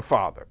whom I'm a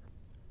father.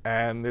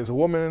 And there's a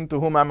woman to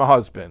whom I'm a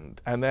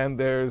husband. And then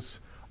there's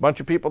a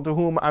bunch of people to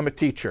whom I'm a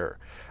teacher.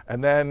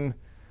 And then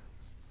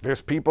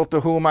there's people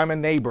to whom I'm a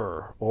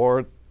neighbor.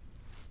 Or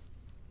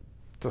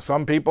to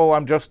some people,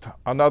 I'm just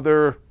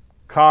another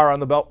car on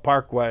the Belt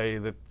Parkway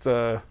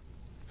that's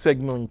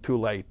signaling too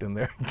late and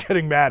they're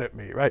getting mad at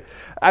me, right?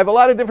 I have a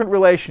lot of different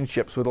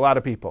relationships with a lot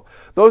of people.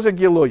 Those are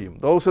giluyim.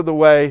 Those are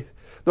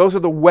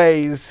the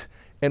ways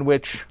in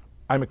which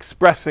I'm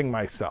expressing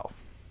myself.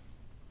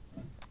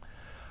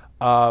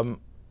 But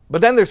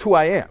then there's who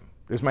I am.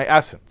 There's my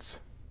essence.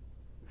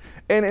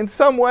 And in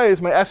some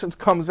ways, my essence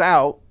comes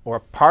out, or a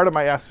part of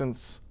my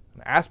essence,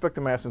 an aspect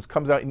of my essence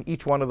comes out in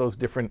each one of those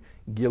different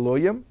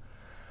giluyim.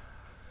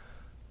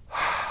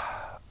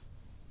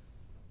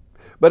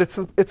 But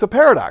it's a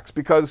paradox,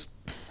 because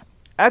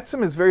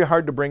etzem is very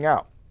hard to bring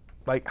out.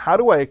 Like, how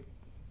do I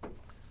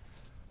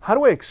how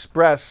do I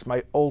express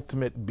my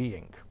ultimate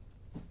being?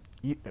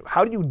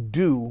 How do you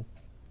do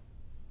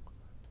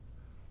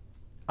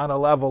on a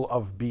level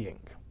of being?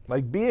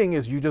 Like being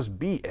is you just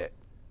be it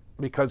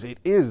because it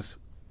is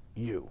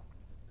you.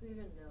 Do we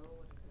even know what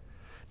it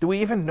is? Do we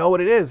even know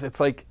what it is? It's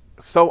like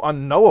so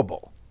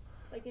unknowable.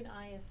 It's like an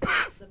eye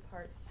if the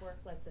parts work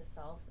like the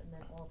self and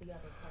then all the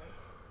other parts.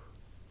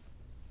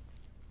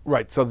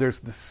 Right, so there's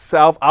the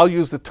self, I'll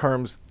use the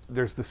terms,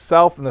 there's the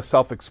self and the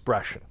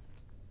self-expression.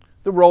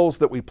 The roles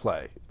that we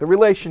play, the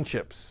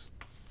relationships,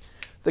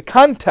 the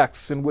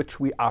contexts in which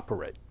we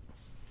operate.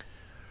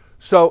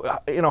 So,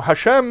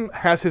 Hashem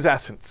has his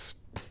essence.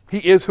 He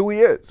is who he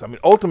is. I mean,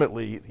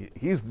 ultimately,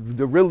 he's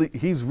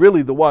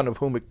really the one of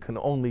whom it can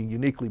only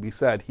uniquely be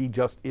said, he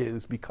just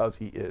is because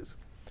he is.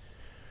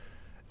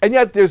 And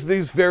yet there's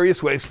these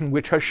various ways in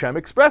which Hashem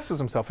expresses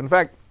himself. In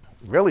fact,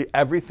 really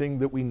everything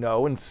that we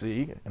know and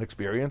see and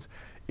experience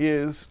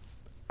is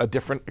a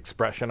different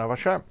expression of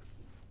Hashem.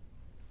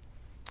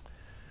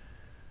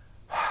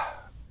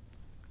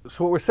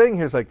 So what we're saying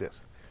here is like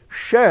this.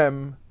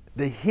 Shem,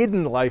 the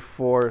hidden life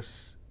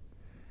force,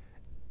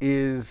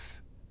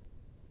 is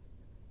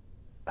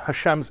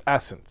Hashem's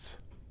essence,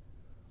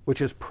 which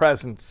is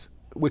present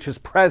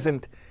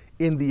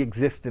in the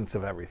existence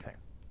of everything.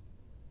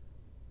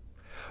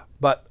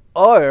 But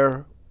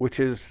Or, which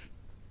is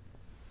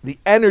the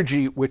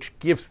energy which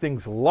gives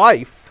things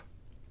life,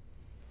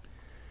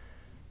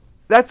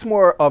 that's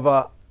more of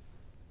a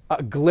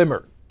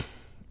glimmer.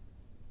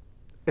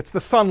 It's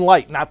the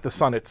sunlight, not the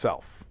sun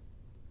itself.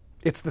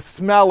 It's the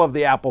smell of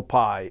the apple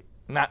pie,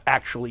 not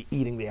actually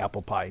eating the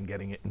apple pie and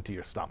getting it into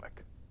your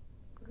stomach.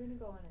 We're going to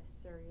go on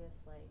a serious,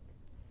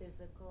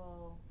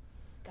 physical,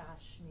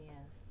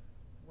 gashmias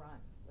run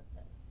with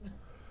this.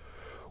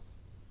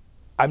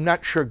 I'm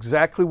not sure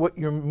exactly what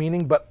you're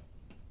meaning, but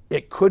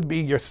it could be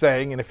you're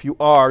saying, and if you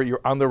are,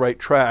 you're on the right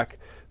track,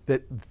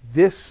 that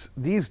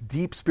these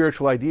deep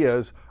spiritual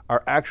ideas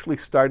are actually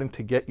starting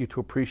to get you to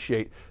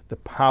appreciate the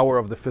power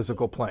of the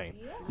physical plane.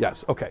 Yeah.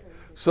 Yes, okay.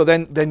 So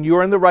then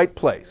you're in the right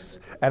place.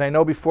 And I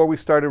know before we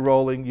started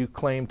rolling, you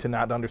claimed to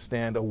not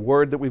understand a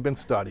word that we've been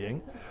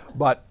studying.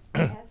 But,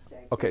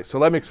 okay, so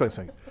let me explain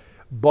something.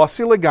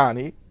 Basi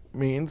Legani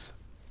means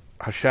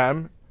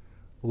Hashem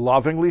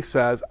lovingly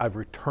says, I've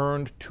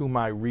returned to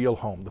my real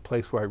home, the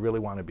place where I really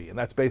want to be. And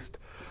that's based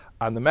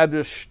on the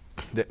Medrash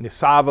that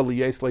Nisava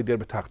liyes le'dir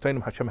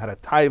b'tachtonim. Hashem had a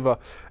taiva,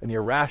 an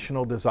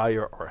irrational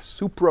desire or a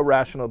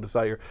supra-rational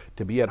desire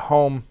to be at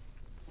home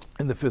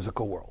in the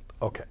physical world.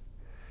 Okay.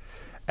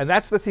 And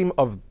that's the theme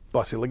of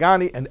Basi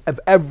Legani, and of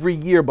every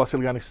year Basi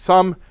Legani,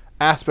 some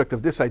aspect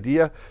of this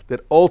idea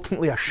that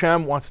ultimately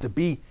Hashem wants to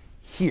be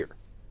here.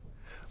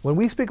 When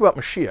we speak about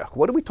Mashiach,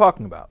 what are we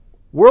talking about?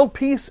 World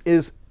peace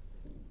is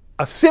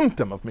a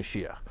symptom of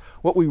Mashiach.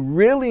 What we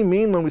really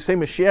mean when we say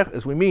Mashiach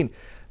is we mean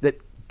that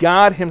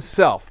God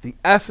himself, the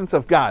essence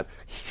of God,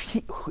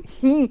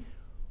 he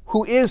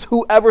who is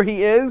whoever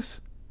he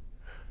is,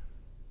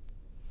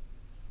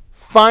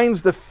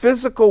 finds the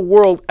physical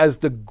world as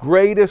the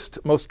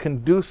greatest, most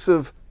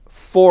conducive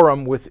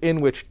forum within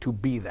which to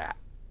be that.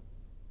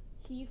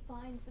 He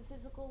finds the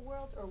physical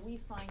world, or we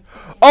find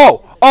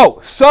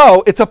him?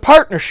 So it's a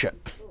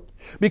partnership.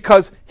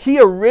 Because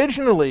he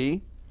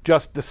originally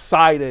just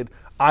decided,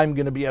 I'm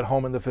going to be at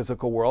home in the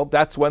physical world.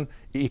 That's when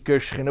the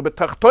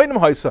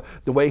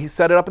way he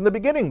set it up in the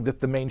beginning, that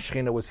the main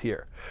Shechina was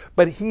here.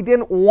 But he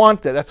didn't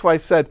want that. That's why I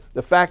said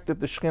the fact that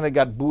the Shechina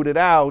got booted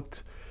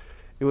out,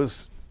 it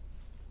was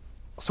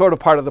sort of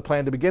part of the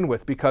plan to begin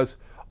with, because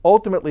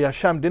ultimately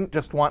Hashem didn't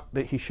just want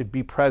that he should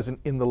be present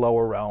in the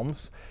lower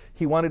realms.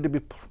 He wanted to be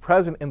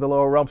present in the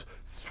lower realms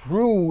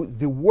through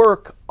the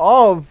work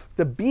of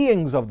the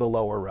beings of the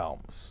lower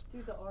realms.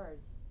 Through the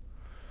ors.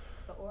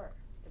 The or.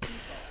 The people.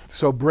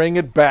 So bring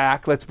it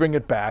back, let's bring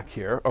it back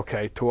here,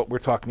 okay, to what we're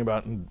talking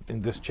about in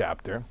this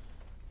chapter.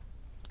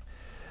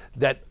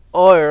 That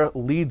or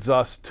leads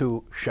us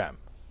to Shem.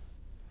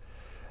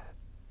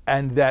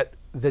 And that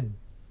the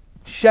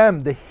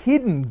Shem, the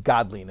hidden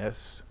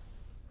godliness,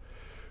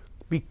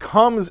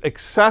 becomes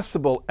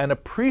accessible and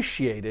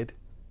appreciated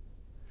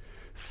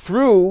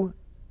through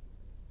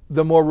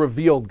the more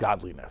revealed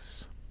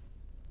godliness.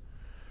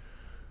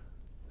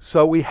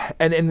 So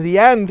and in the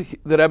end,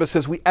 the Rebbe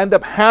says, we end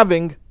up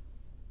having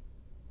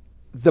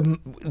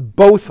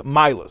both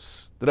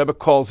milas. The Rebbe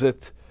calls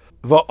it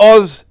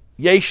va'oz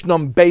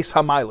yeshnom beis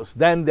hamilas.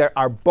 Then there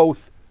are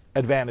both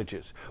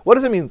advantages. What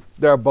does it mean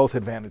there are both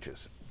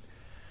advantages?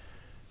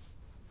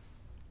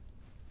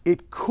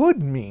 It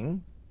could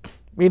meaning,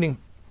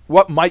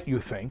 what might you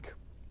think?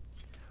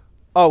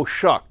 Oh,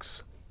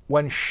 shucks.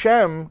 When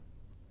Shem,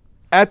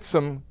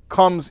 Etzem,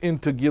 comes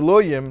into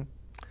Giloyim,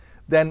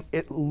 then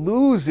it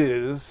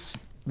loses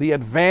the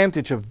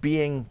advantage of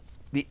being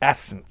the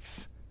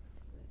essence.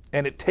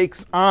 And it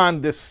takes on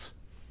this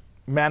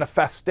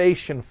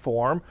manifestation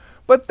form,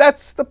 but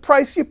that's the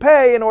price you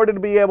pay in order to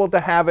be able to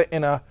have it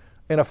in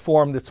a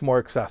form that's more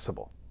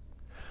accessible.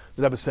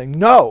 The Rebbe is saying,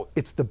 no,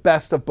 it's the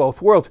best of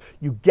both worlds.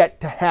 You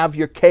get to have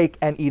your cake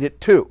and eat it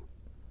too.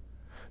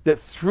 That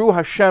through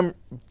Hashem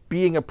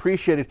being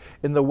appreciated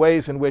in the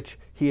ways in which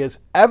he is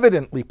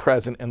evidently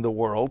present in the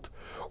world,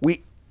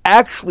 we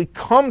actually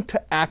come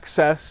to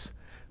access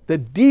the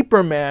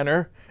deeper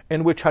manner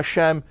in which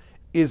Hashem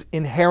is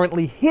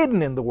inherently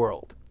hidden in the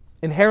world.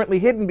 Inherently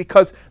hidden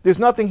because there's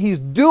nothing he's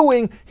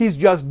doing, he's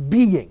just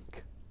being.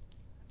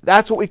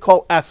 That's what we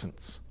call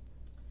essence.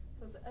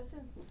 So is the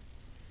essence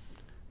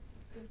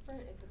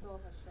different if it's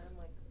all Hashem?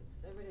 Like,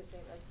 it's everyday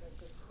same essence,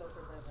 just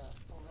filtered by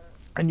the owner?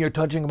 And you're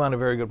touching upon a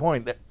very good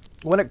point. That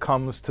when it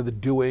comes to the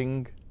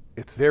doing,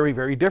 it's very,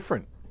 very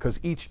different because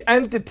each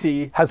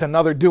entity has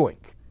another doing.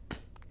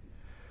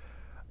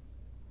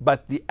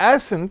 But the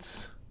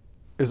essence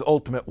is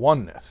ultimate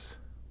oneness.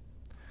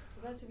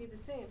 So that should be the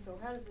same. So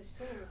how does the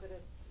shem, if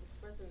it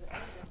expresses the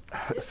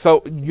essence?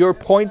 So you're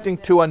pointing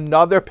to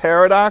another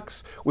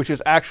paradox, which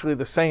is actually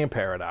the same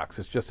paradox.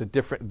 It's just a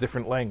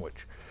different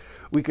language.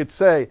 We could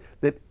say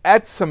that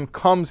etzem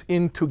comes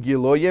into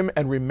giloyim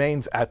and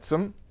remains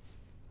etzem.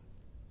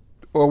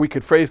 Or we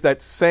could phrase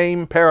that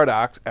same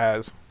paradox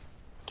as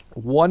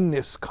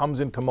oneness comes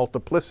into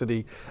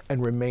multiplicity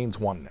and remains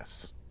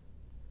oneness.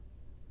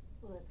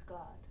 Well, it's God.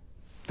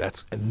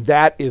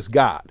 That is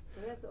God.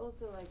 So that's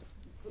also like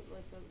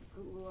the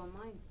Geula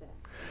mindset.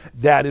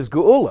 That is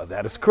Geula.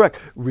 That is correct.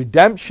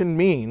 Redemption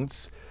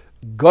means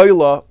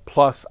Geula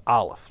plus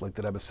Aleph, like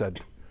the Rebbe said.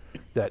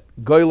 That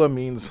Geula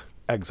means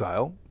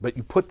exile, but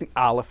you put the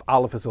Aleph.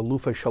 Aleph is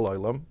Alufa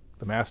Shalolim,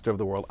 the master of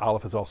the world.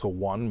 Aleph is also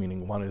one,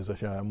 meaning one is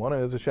Hashem, one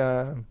is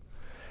Hashem.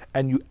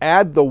 And you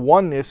add the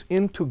oneness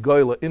into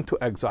Geula, into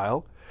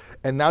exile,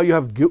 and now you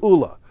have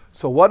Geula.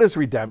 So what is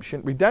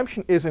redemption?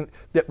 Redemption isn't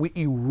that we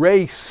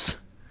erase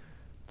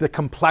the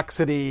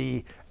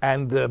complexity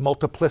and the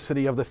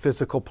multiplicity of the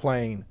physical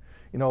plane.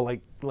 You know, like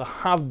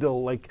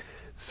Lahavdil, like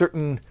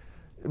certain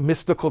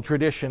mystical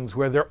traditions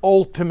where their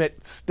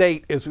ultimate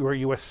state is where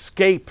you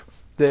escape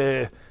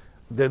the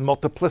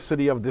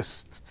multiplicity of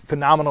this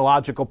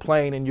phenomenological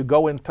plane and you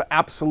go into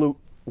absolute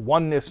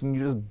oneness and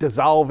you just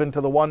dissolve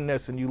into the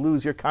oneness and you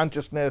lose your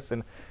consciousness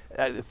and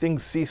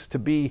things cease to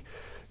be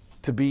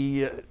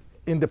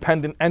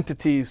independent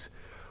entities.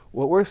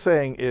 What we're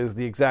saying is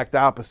the exact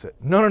opposite.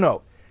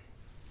 No.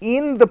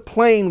 In the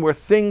plane where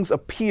things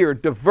appear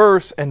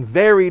diverse and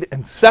varied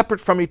and separate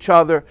from each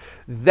other,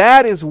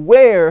 that is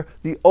where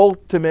the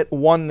ultimate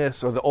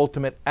oneness or the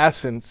ultimate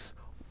essence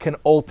can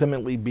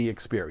ultimately be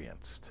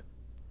experienced,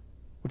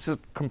 which is a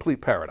complete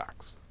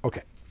paradox.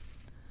 Okay.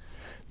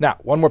 Now,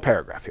 one more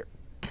paragraph here.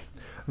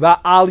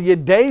 Va'al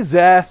yedei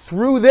zeh,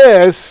 through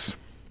this,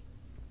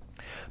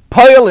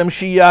 poyalim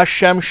sheyeh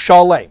shem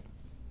shalem.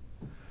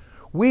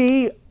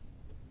 We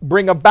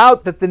bring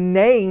about that the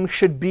name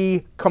should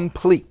be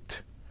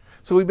complete.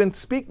 So we've been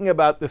speaking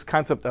about this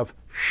concept of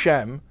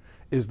Shem,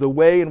 is the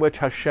way in which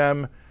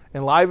Hashem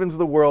enlivens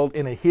the world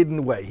in a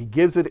hidden way. He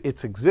gives it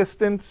its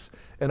existence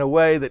in a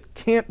way that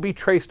can't be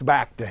traced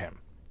back to him,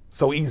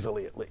 so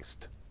easily at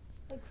least.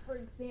 Like, for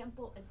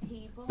example, a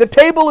table. The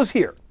table is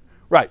here.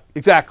 Right,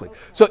 exactly. Okay.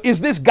 So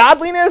is this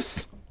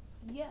godliness?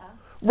 Yeah.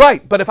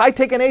 Right, but if I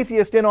take an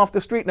atheist in off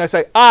the street and I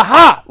say,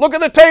 aha, look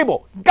at the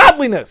table,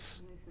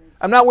 godliness,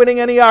 I'm not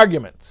winning any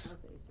arguments.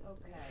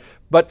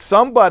 But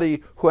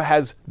somebody who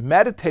has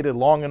meditated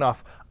long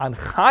enough on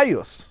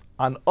chayus,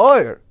 on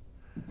oir,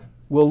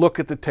 will look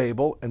at the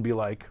table and be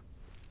like,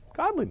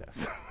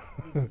 godliness.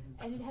 And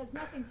it has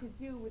nothing to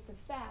do with the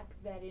fact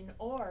that an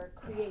or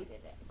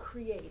created,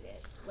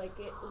 like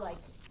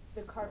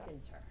the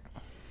carpenter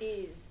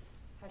is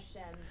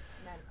Hashem's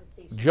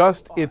manifestation.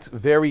 Just its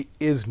very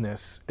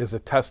isness is a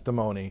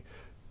testimony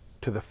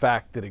to the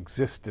fact that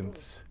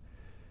existence,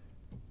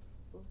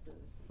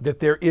 that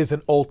there is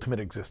an ultimate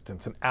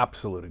existence, an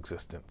absolute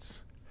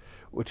existence,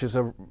 which is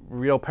a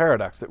real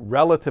paradox, that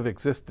relative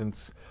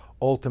existence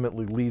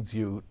ultimately leads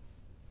you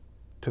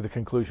to the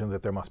conclusion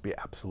that there must be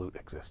absolute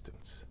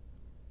existence.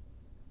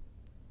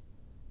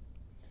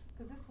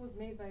 Because this was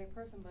made by a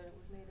person, but it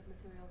was made of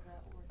materials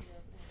that were here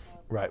in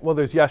God. Right. Well,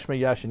 there's Yesh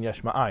Ma'yesh and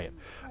Yesh Ma'ayin. Right.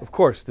 Of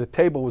course, the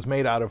table was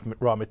made out of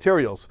raw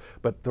materials,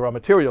 but the raw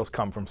materials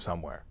come from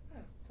somewhere.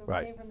 Right. So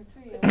right. It came from a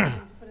tree, and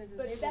you put it into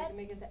the table, you can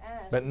make it into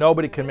ash. But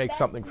nobody can make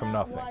something from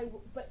nothing.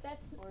 But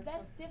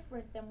that's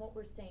different than what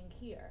we're saying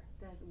here.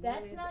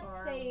 That's not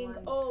saying,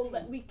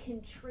 that we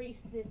can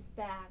trace this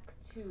back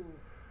to.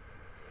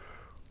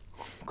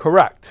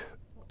 Correct.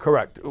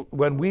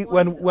 When we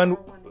want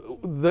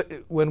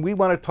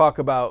to talk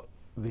about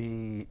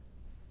the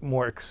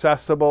more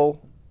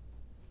accessible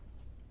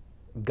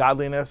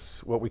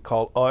godliness, what we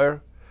call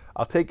oir,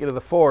 I'll take you to the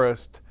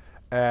forest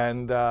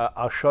and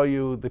I'll show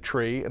you the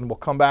tree, and we'll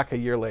come back a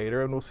year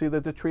later and we'll see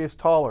that the tree is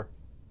taller.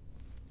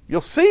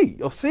 You'll see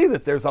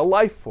that there's a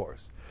life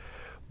force.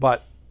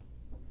 But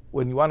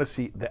when you want to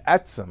see the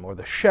etzem or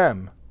the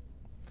shem,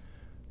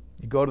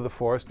 you go to the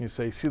forest and you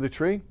say, see the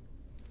tree?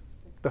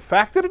 The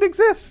fact that it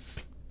exists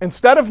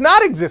instead of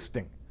not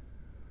existing.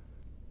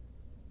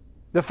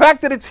 The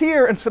fact that it's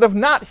here instead of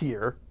not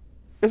here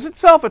is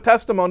itself a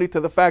testimony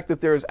to the fact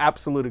that there is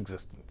absolute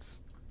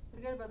existence.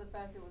 Forget about the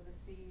fact it was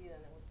a seed and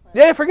it was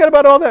Yeah, forget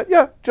about all that.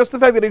 Yeah, just the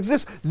fact that it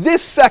exists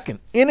this second,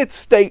 in its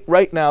state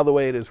right now, the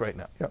way it is right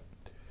now. Yeah.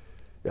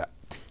 Yeah.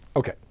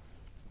 Okay.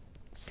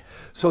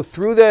 So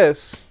through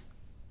this,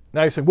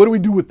 now you're saying, what do we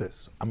do with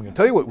this? I'm going to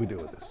tell you what we do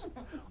with this.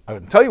 I'm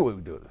going to tell you what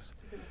we do with this.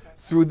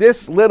 Through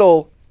this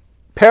little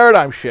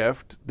paradigm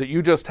shift that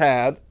you just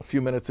had a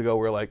few minutes ago,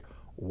 we're like,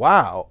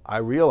 wow, I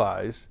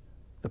realize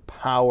the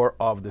power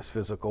of this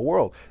physical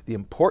world, the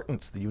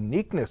importance, the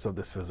uniqueness of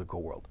this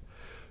physical world.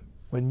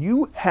 When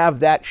you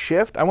have that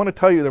shift, I want to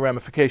tell you the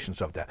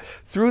ramifications of that.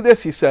 Through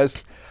this, he says,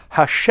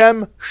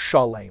 Hashem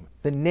Shalem.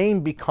 The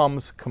name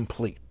becomes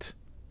complete.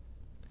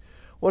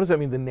 What does that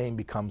mean, the name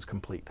becomes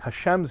complete?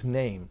 Hashem's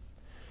name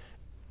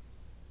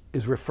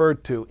is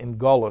referred to in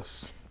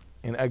Golus,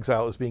 in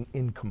exile, as being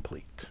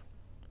incomplete.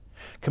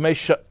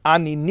 This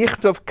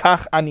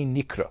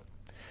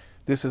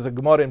is a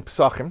Gemara in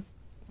Pesachim.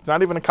 It's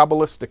not even a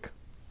Kabbalistic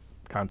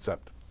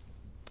concept.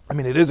 I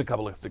mean, it is a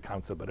Kabbalistic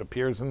concept, but it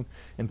appears in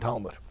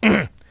Talmud.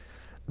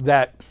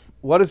 That,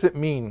 what does it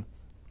mean?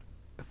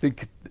 I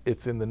think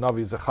it's in the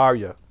Navi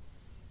Zechariah,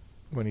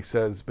 when he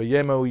says,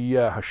 B'yemo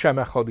yeh Hashem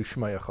echad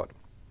u'shmei echad.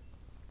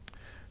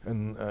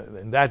 And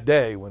in that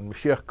day, when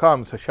Mashiach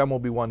comes, Hashem will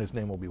be one, His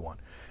name will be one.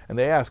 And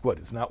they ask, what,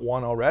 is not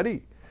one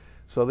already?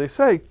 So they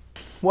say,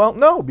 well,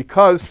 no,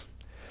 because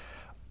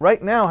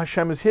right now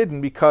Hashem is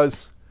hidden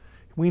because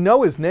we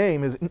know His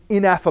name is an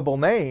ineffable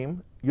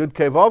name, Yud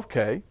Kei Vav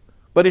Kei,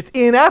 but it's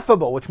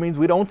ineffable, which means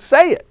we don't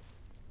say it.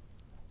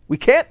 We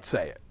can't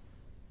say it.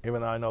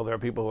 Even though I know there are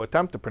people who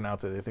attempt to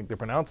pronounce it, they think they're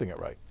pronouncing it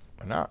right.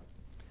 They're not.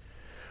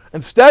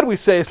 Instead, we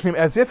say His name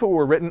as if it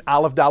were written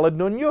Aleph Daled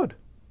Nun Yud.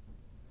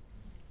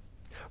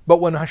 But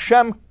when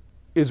Hashem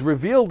is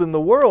revealed in the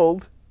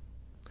world,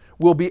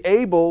 we'll be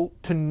able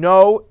to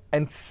know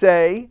and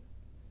say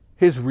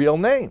His real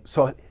name.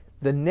 So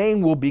the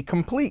name will be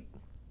complete.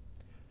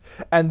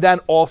 And then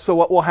also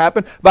what will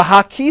happen?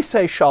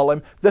 V'hakisei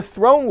shalem, the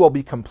throne will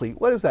be complete.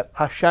 What is that?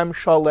 Hashem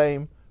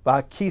shalem,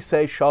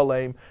 v'hakisei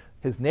shalem.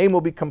 His name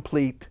will be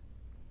complete.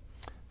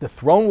 The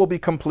throne will be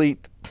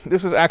complete.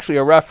 This is actually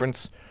a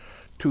reference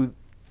to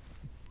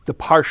the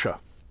Parsha.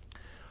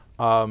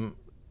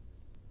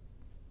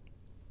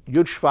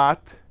 Yud Shvat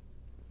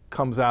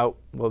comes out,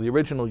 well, the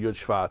original Yud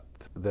Shvat,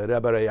 the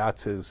Rebbe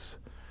Reyatz's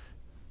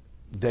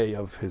day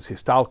of his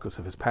histalkus,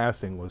 of his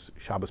passing, was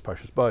Shabbos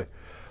Parshas Bo.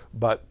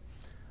 But,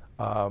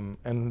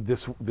 and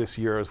this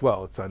year as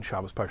well, it's on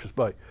Shabbos Parshas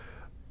Bo.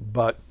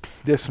 But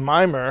this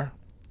mimer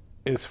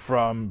is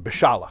from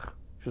Beshalach,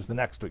 which is the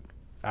next week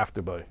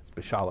after Bo, it's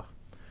Beshalach.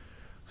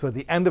 So at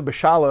the end of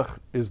Beshalach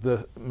is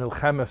the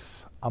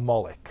Milchemes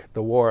Amalek,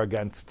 the war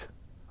against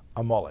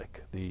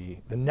Amalek, the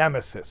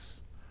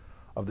nemesis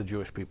of the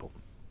Jewish people.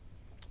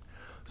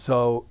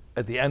 So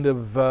at the end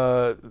of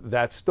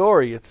that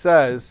story, it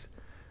says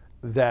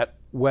that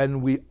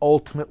when we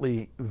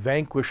ultimately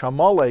vanquish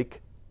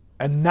Amalek,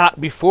 and not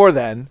before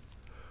then,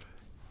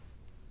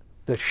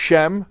 the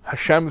Shem,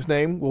 Hashem's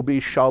name, will be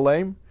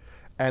Shalem,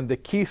 and the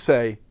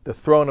Kisei, the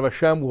throne of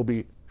Hashem, will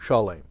be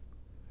Shalem.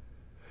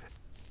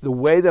 The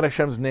way that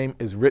Hashem's name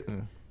is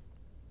written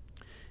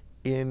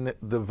in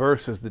the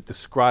verses that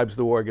describes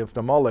the war against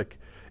Amalek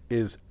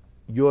is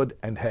Yud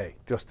and Hey,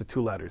 just the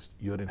two letters,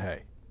 Yud and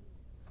Hey.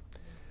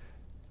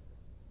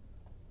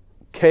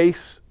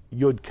 Case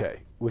Yud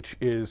Kei, which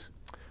is,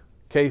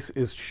 case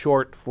is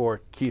short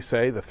for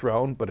Kisei, the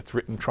throne, but it's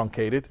written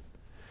truncated.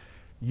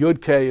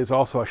 Yud Kei is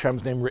also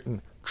Hashem's name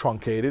written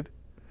truncated.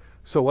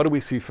 So what do we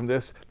see from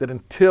this? That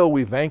until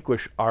we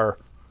vanquish our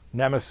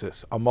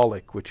nemesis,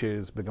 Amalek, which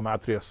is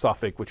Begematria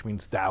Safek, which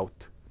means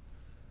doubt.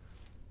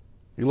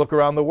 You look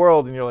around the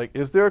world and you're like,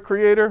 is there a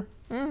creator?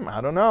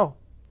 I don't know.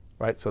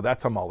 Right? So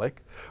that's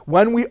Amalek.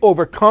 When we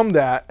overcome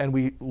that and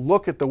we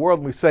look at the world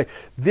and we say,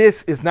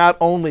 this is not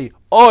only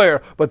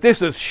Oyer, but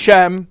this is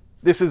Shem,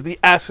 this is the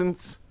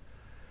essence,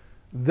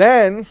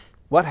 then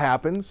what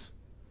happens?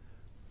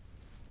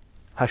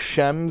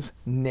 Hashem's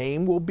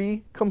name will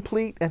be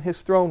complete and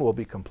His throne will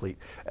be complete.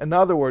 In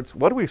other words,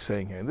 what are we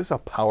saying here? And this is a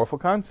powerful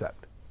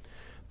concept.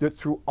 That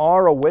through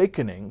our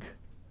awakening,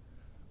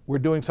 we're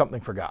doing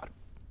something for God.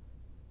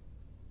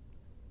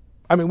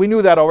 I mean, we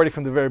knew that already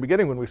from the very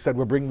beginning when we said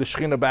we're bringing the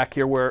Shekhinah back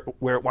here where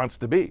it wants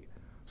to be.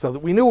 So that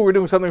we knew we were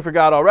doing something for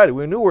God already.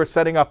 We knew we were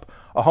setting up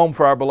a home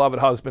for our beloved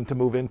husband to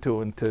move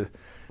into and to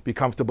be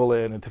comfortable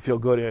in and to feel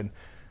good in and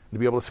to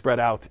be able to spread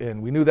out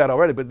in. We knew that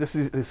already, but this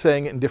is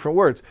saying it in different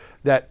words.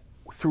 That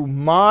through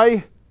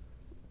my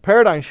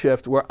paradigm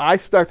shift where I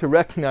start to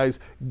recognize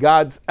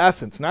God's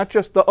essence, not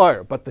just the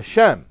Oyer, but the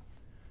Shem,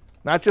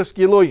 not just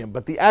Giluyim,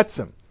 but the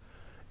Etzem,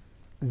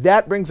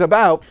 that brings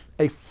about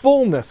a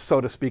fullness, so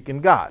to speak,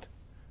 in God.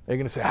 They're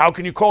going to say, how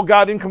can you call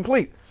God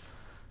incomplete?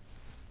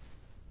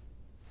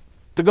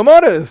 The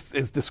Gemara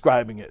is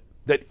describing it,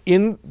 that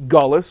in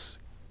Golus,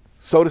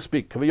 so to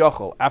speak,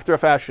 Kaviyachol, after a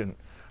fashion,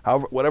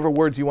 however, whatever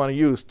words you want to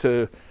use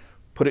to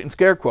put it in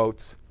scare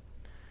quotes,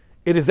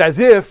 it is as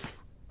if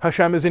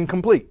Hashem is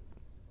incomplete,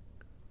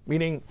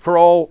 meaning for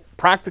all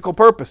practical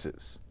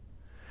purposes.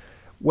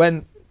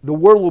 When the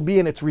world will be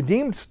in its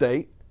redeemed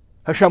state,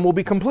 Hashem will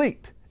be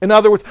complete. In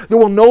other words, there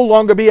will no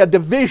longer be a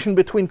division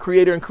between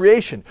creator and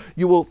creation.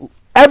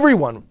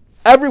 Everyone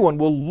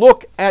will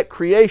look at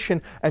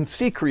creation and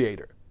see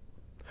creator,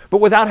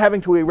 but without having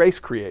to erase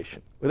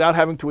creation, without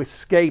having to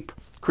escape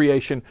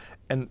creation,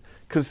 and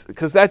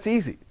because that's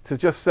easy to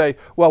just say,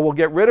 well, we'll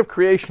get rid of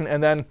creation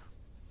and then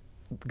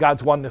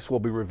God's oneness will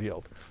be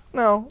revealed.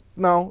 No,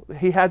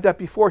 he had that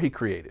before he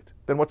created.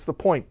 Then what's the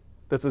point?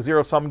 That's a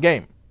zero-sum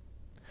game.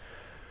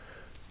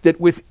 That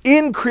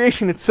within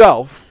creation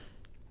itself,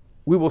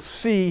 we will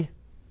see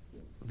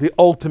the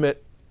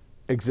ultimate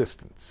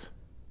existence.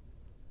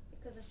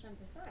 Because Hashem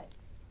decides.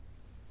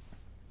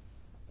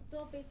 It's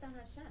all based on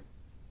Hashem.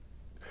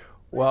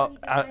 Well,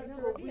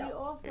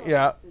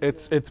 Yeah,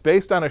 it's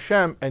based on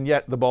Hashem, and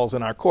yet the ball's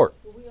in our court.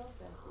 But we also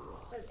have to do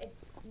But it's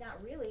not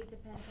really. It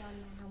depends on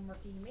how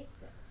murky he makes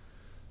it.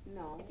 it.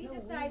 No. If he No,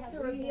 decides to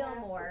we reveal have to-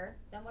 more,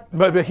 then what's the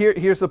But point?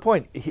 here's the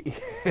point.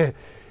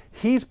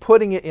 He's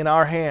putting it in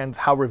our hands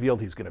how revealed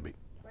he's going to be.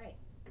 Right.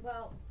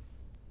 Well,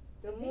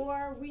 The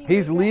more we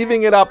He's make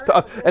leaving that it up to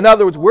us. effort, In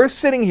other words, we're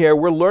sitting here,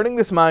 we're learning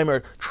this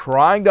mimer,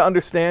 trying to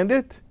understand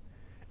it,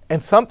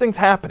 and something's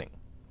happening.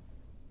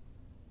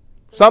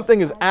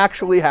 Something is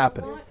actually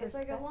happening. It's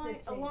like a line.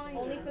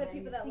 only for the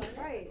people that learn it.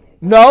 Right.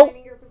 No,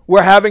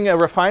 we're having a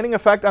refining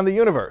effect on the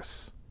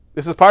universe.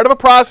 This is part of a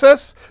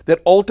process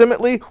that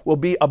ultimately will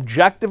be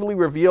objectively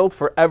revealed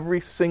for every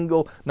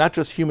single, not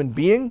just human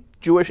being,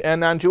 Jewish and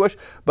non-Jewish,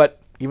 but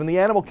even the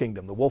animal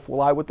kingdom. The wolf will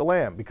lie with the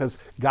lamb because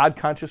God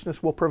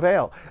consciousness will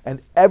prevail.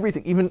 And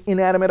everything, even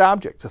inanimate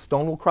objects, a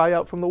stone will cry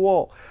out from the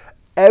wall.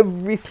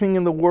 Everything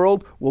in the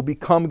world will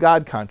become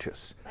God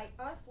conscious. By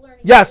us learning.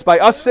 Yes, by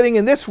us sitting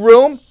in this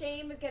room.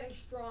 Shame is getting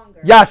stronger.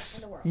 Yes,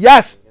 In the world.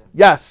 yes,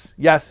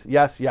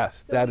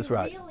 yes. So That is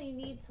right. We really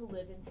need to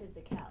live in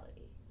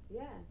physicality.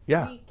 Yeah.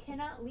 Yeah. We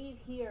cannot leave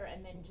here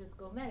and then just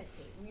go meditate.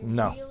 We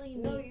No. really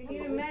No, need you to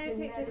need to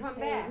meditate to come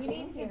back. We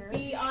need to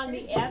be on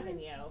the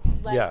avenue.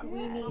 Like Yeah.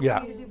 we need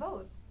Yeah. You need to do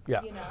both.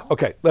 Yeah. you know.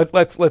 Okay.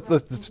 Let's Is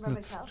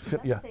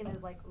that yeah. the same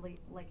as like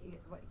what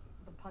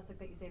the pasuk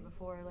that you say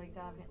before, like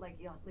davening, like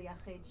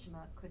liyachid shema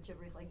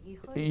kudshabrich, like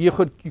yichud?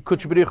 Yichud,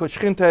 kutshabrichu,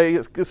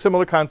 shchinte,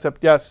 similar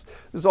concept. Yes.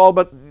 This is all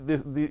about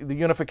the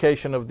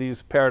unification of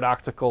these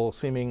paradoxical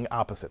seeming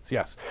opposites.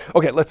 Yes.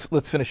 Okay.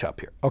 Let's finish up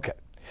here. Okay.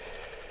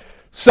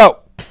 So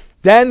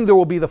then there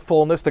will be the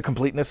fullness, the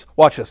completeness.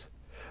 Watch this.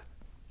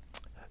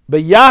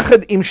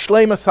 Beyachad im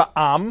shleimas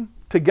ha'am,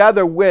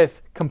 together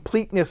with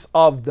completeness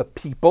of the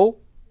people.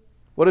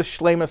 What does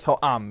shleimas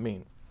ha'am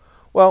mean?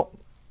 Well,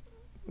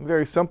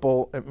 very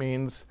simple. It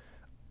means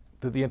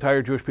that the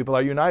entire Jewish people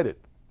are united,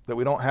 that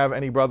we don't have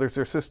any brothers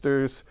or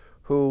sisters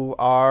who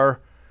are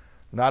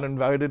not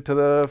invited to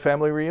the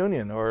family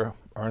reunion or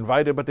are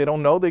invited but they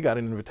don't know they got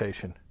an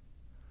invitation.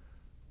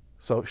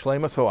 So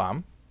shleimas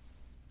ha'am.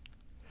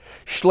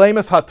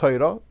 Shleimas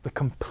HaTorah, the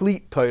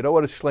complete Torah.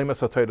 What is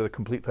Shleimas HaTorah, the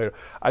complete Torah?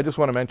 I just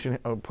want to mention,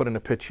 put in a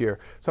pitch here,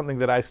 something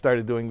that I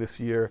started doing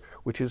this year,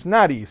 which is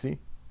not easy,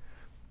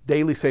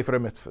 daily Sefer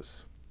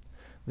HaMitzvahs.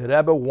 The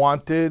Rebbe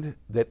wanted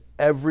that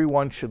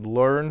everyone should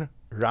learn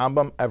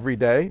Rambam every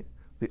day.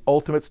 The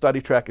ultimate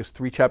study track is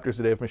 3 chapters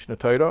a day of Mishnah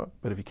Torah,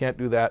 but if you can't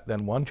do that,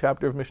 then 1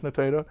 chapter of Mishnah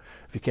Torah.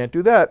 If you can't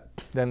do that,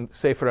 then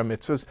Sefer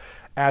HaMitzvahs,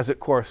 as it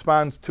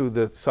corresponds to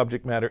the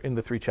subject matter in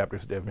the 3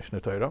 chapters a day of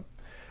Mishnah Torah.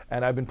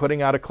 And I've been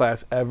putting out a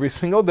class every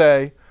single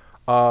day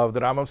of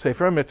the Rambam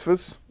Sefer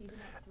HaMitzvahs. Even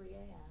at 3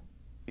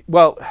 a.m.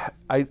 Well,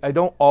 I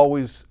don't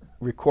always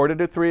record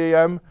it at 3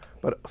 a.m.,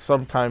 but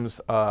sometimes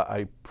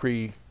I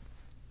pre-program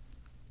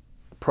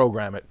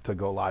it to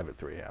go live at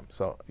 3 a.m.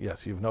 So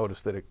yes, you've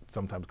noticed that it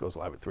sometimes goes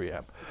live at 3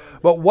 a.m.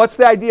 But what's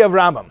the idea of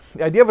Rambam?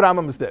 The idea of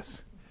Rambam is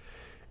this.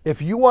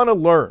 If you want to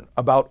learn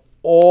about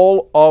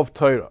all of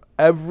Torah,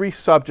 every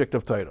subject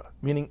of Torah,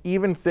 meaning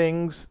even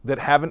things that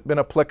haven't been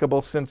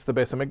applicable since the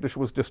Beis HaMikdash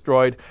was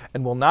destroyed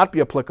and will not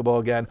be applicable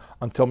again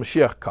until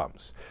Mashiach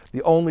comes.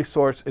 The only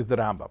source is the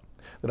Rambam.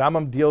 The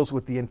Rambam deals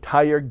with the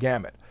entire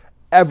gamut.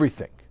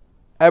 Everything.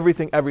 You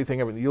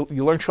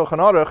learn Shulchan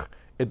Aruch,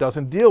 it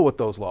doesn't deal with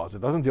those laws.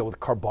 It doesn't deal with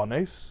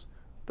karbones.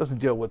 It doesn't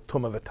deal with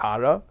Tumah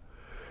V'Tara.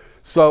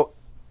 So,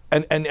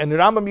 and the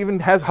Rambam even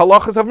has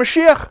halachas of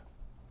Mashiach.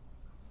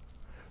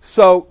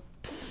 So,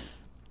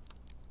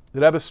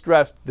 the Rebbe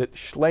stressed that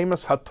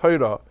Shleimus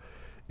HaTorah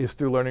is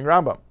through learning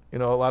Rambam. You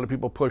know, a lot of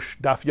people push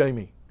Daf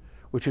Yomi,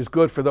 which is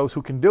good for those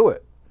who can do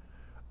it.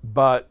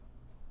 But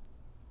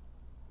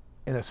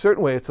in a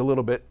certain way, it's a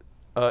little bit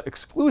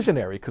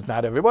exclusionary because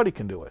not everybody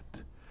can do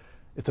it.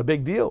 It's a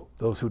big deal,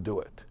 those who do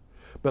it.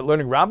 But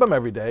learning Rambam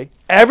every day,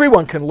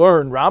 everyone can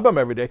learn Rambam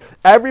every day.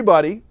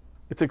 Everybody,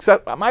 it's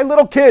except my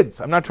little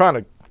kids. I'm not trying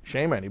to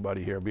shame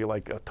anybody here, be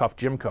like a tough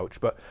gym coach,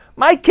 but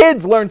my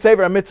kids learn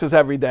Sefer HaMitzvahs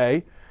every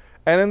day.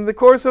 And in the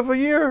course of a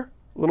year,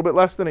 a little bit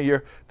less than a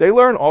year, they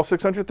learn all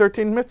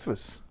 613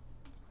 mitzvahs.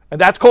 And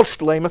that's called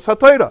Shleimus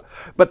HaTorah.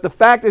 But the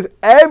fact is,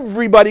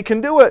 everybody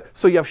can do it.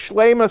 So you have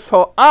Shleimus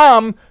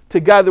Ha'am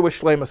together with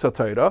Shleimus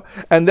HaTorah.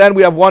 And then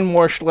we have one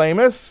more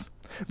Shleimus,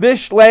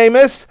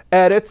 V'Shleimus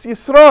Eretz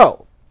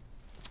Yisrael.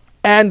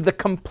 and the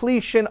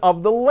completion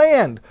of the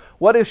land.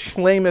 What is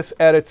Shleimus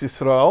Eretz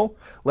Yisrael?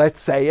 Let's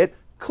say it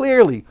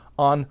clearly,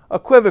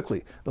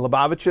 unequivocally. The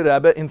Lubavitcher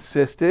Rebbe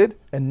insisted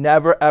and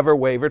never ever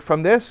wavered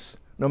from this,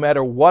 no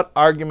matter what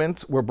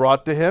arguments were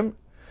brought to him,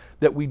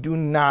 that we do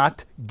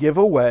not give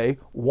away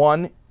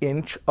 1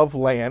 inch of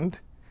land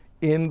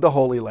in the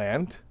Holy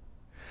Land.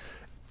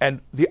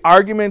 And the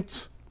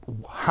arguments,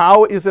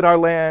 how is it our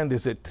land?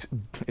 Is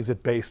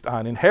it based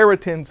on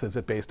inheritance? Is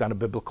it based on a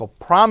biblical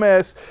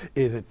promise?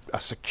 Is it a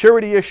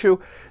security issue?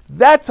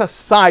 That's a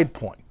side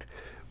point.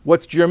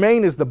 What's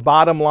germane is the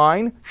bottom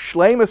line.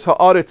 Shleimus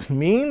ha'aretz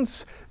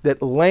means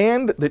that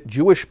land that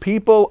Jewish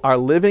people are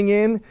living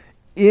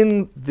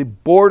in the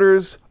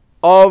borders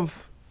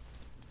of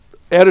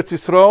Eretz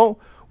Yisrael,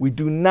 we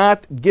do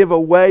not give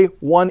away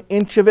 1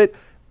 inch of it.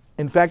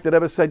 In fact, the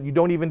Rebbe said you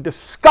don't even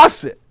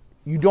discuss it.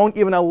 You don't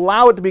even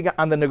allow it to be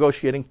on the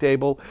negotiating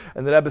table.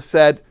 And the Rebbe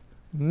said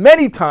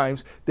many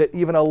times that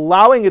even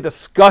allowing a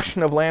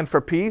discussion of land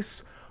for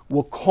peace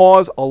will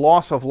cause a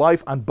loss of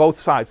life on both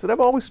sides. That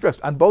I've always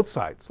stressed, on both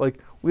sides. Like,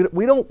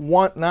 we don't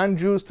want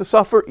non-Jews to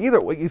suffer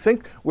either. What you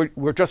think,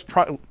 we're just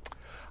trying,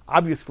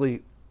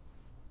 obviously,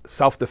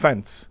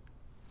 self-defense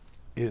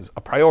is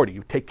a priority.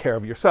 You take care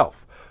of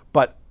yourself.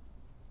 But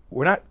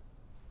we're not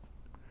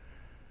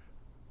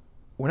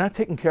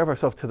taking care of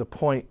ourselves to the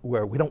point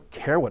where we don't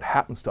care what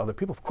happens to other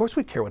people. Of course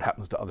we care what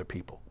happens to other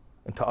people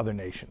and to other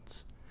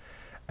nations.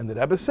 And the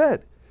Rebbe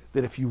said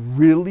that if you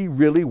really,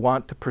 really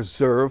want to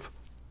preserve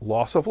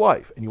loss of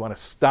life and you want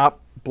to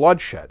stop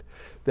bloodshed,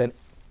 then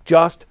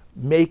just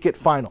make it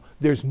final.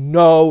 There's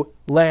no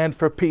land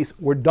for peace.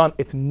 We're done.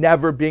 It's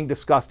never being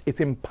discussed. It's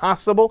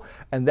impossible,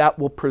 and that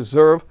will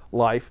preserve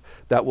life.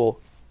 That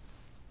will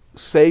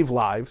save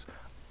lives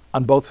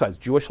on both sides,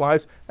 Jewish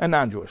lives and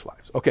non-Jewish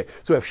lives. Okay,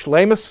 so we have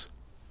Shleimus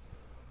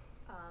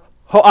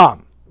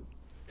Ha'am,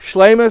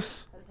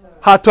 Shleimus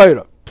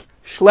HaTorah,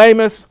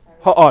 Shleimus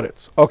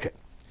Ha'aretz. Okay.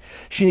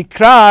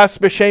 Shinikras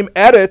b'shem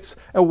Eretz,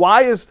 and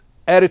why is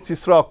Eretz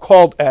Yisrael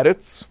called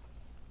Eretz?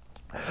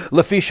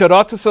 Lefi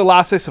sheratzes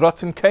elases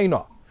ratzin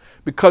keina,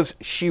 because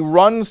she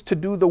runs to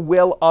do the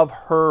will of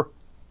her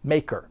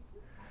maker.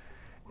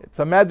 It's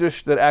a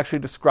medrash that actually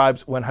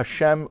describes when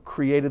Hashem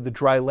created the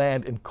dry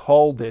land and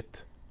called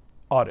it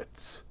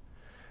Eretz.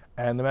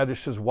 And the medrash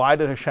says, why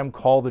did Hashem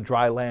call the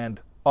dry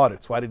land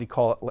Eretz? Why did he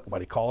call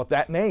it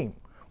that name?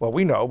 Well,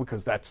 we know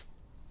because that's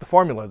the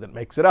formula that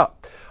makes it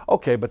up.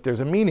 Okay, but there's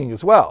a meaning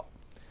as well.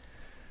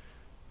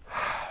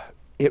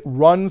 It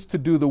runs to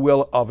do the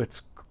will of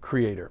its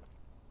creator.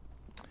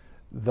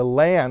 The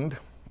land,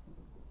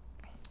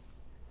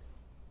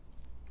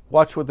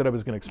 watch what I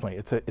was going to explain.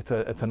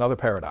 It's another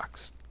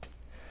paradox.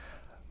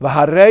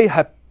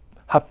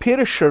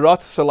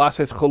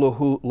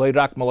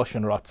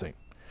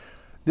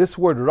 This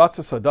word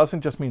ratzasa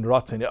doesn't just mean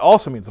ratzin, it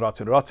also means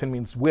ratzin. Ratzin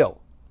means will.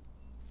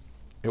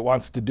 It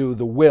wants to do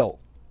the will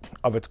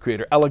of its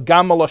creator.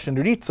 Elegam maloshin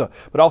ritza,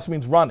 but also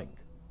means running.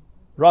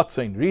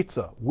 Ratzin,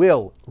 ritza,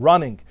 will,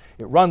 running.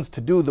 It runs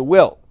to do the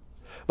will.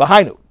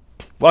 V'hainu,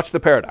 watch the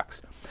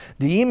paradox.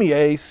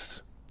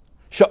 Diimies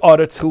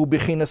she'aretzu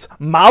b'chinas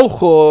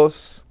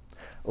malchus,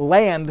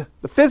 land,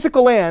 the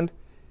physical land,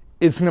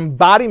 is an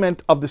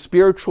embodiment of the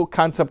spiritual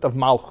concept of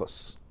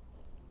malchus.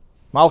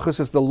 Malchus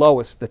is the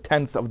lowest, the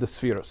 10th of the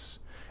spheres.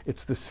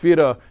 It's the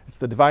sphera, it's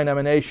the divine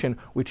emanation,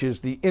 which is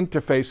the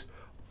interface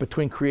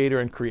between creator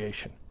and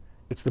creation.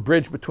 It's the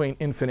bridge between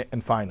infinite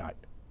and finite.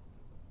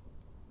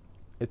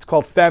 It's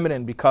called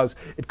feminine because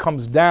it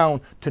comes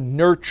down to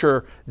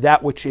nurture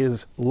that which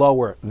is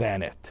lower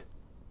than it.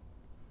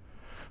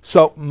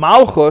 So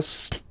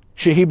Malchus,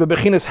 shehi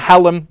bebechinas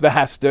Helem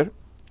v'Hester,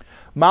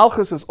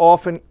 Malchus is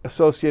often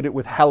associated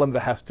with Helem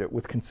v'Hester,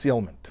 with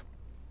concealment,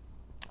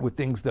 with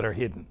things that are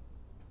hidden.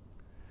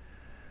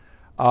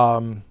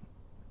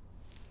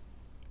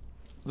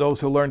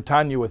 Those who learned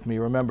Tanya with me,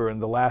 remember in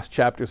the last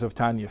chapters of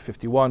Tanya,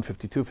 51,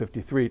 52,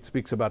 53, it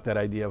speaks about that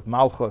idea of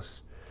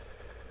Malchus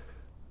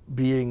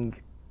being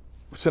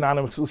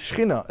synonymous with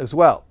Shechina as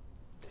well.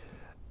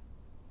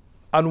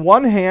 On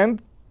one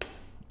hand,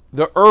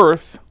 the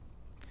earth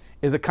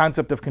is a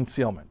concept of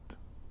concealment.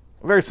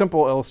 A very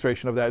simple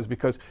illustration of that is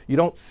because you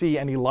don't see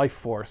any life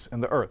force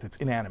in the earth. It's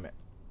inanimate.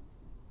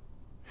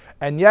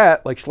 And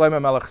yet, like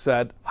Shlomo Melech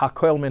said,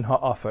 Hakoil min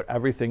ha'afer,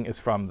 everything is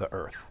from the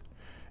earth.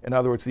 In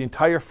other words, the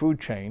entire food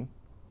chain,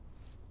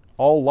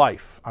 all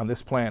life on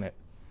this planet,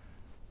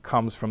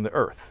 comes from the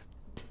earth.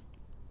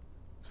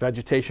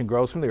 Vegetation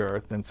grows from the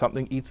earth, then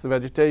something eats the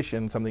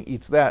vegetation, something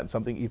eats that, and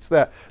something eats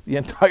that. The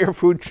entire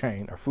food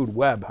chain, or food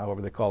web,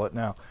 however they call it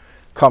now,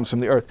 comes from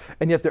the earth.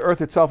 And yet the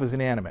earth itself is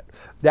inanimate.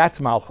 That's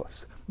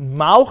Malchus.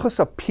 Malchus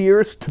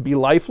appears to be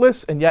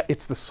lifeless, and yet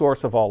it's the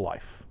source of all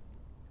life.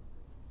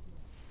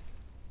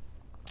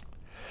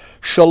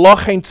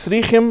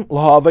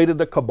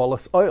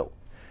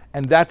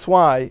 And that's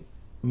why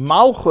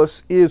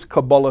Malchus is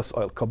Kabbalah's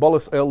oil.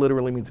 Kabbalah's oil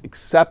literally means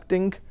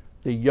accepting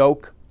the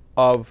yoke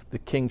of the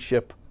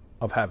kingship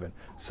of heaven,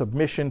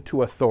 submission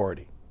to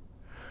authority.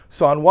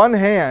 So on one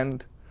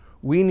hand,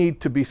 we need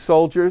to be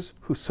soldiers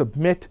who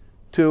submit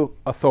to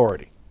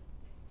authority.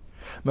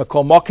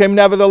 Mekol mokim,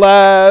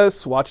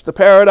 nevertheless, watch the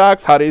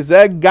paradox.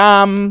 Harizeh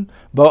gam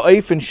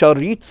ba'ofen shel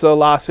ritza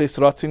lases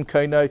ratzin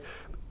kainai.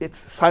 It's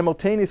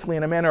simultaneously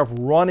in a manner of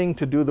running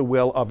to do the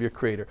will of your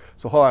Creator.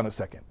 So hold on a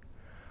second.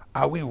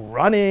 Are we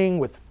running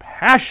with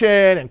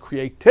passion and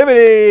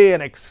creativity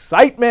and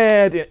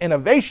excitement and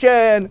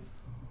innovation?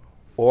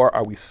 Or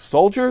are we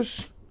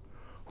soldiers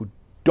who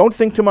don't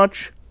think too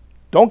much,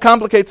 don't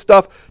complicate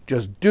stuff,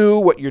 just do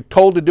what you're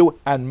told to do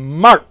and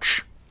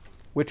march?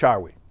 Which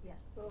are we?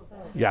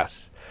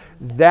 Yes.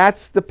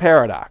 That's the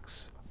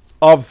paradox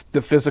of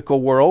the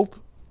physical world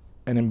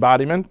and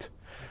embodiment,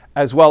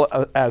 as well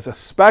as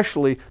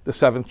especially the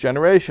seventh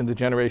generation, the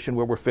generation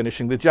where we're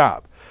finishing the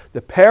job.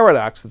 The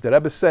paradox that the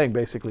Rebbe is saying,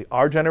 basically,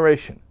 our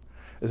generation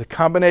is a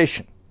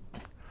combination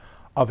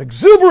of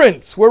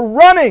exuberance, we're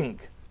running,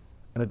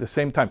 and at the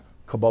same time,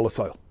 Kabbalah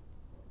soil.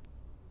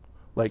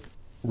 Like,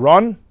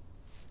 run,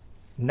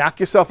 knock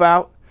yourself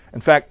out.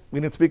 In fact, we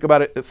didn't speak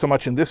about it so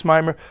much in this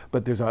mimer,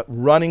 but there's a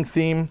running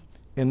theme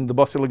in the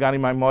Basi Legani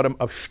Maimorim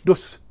of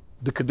Shtus,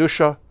 the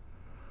Kedusha,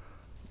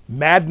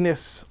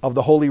 madness of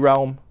the holy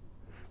realm,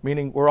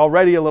 meaning we're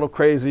already a little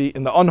crazy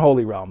in the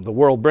unholy realm. The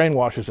world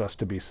brainwashes us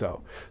to be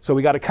so. So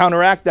we got to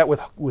counteract that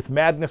with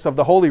madness of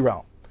the holy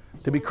realm,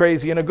 to be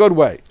crazy in a good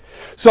way.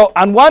 So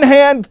on one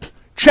hand,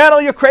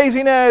 channel your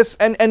craziness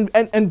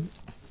and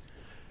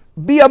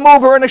be a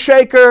mover and a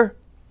shaker,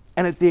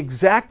 and at the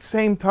exact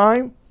same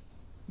time,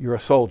 you're a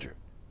soldier.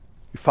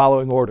 You're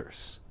following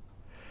orders.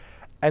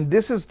 And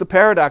this is the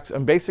paradox,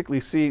 and basically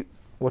see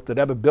what the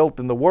Rebbe built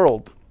in the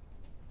world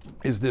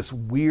is this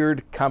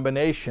weird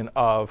combination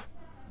of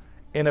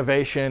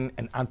innovation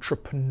and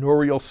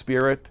entrepreneurial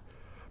spirit,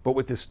 but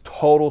with this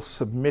total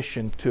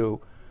submission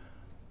to,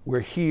 we're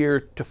here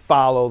to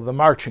follow the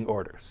marching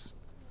orders.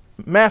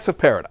 Massive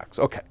paradox.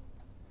 Okay.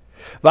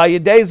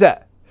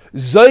 Vayedezeh.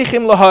 Through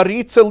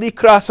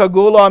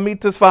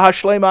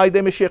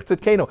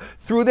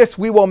this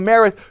we will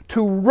merit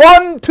to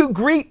run to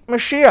greet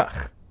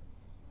Mashiach.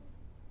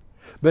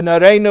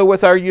 B'nareinu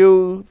with our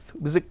youth,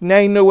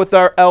 b'zikneinu with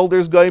our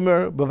elders,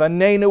 gomer,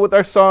 b'vaneinu with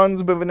our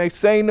sons,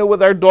 b'vaneseinu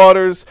with our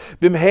daughters,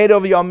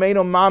 b'mhedo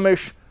v'yameinu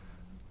mamish,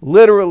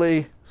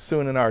 literally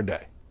soon in our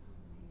day.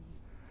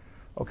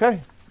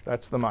 Okay,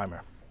 that's the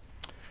mimer.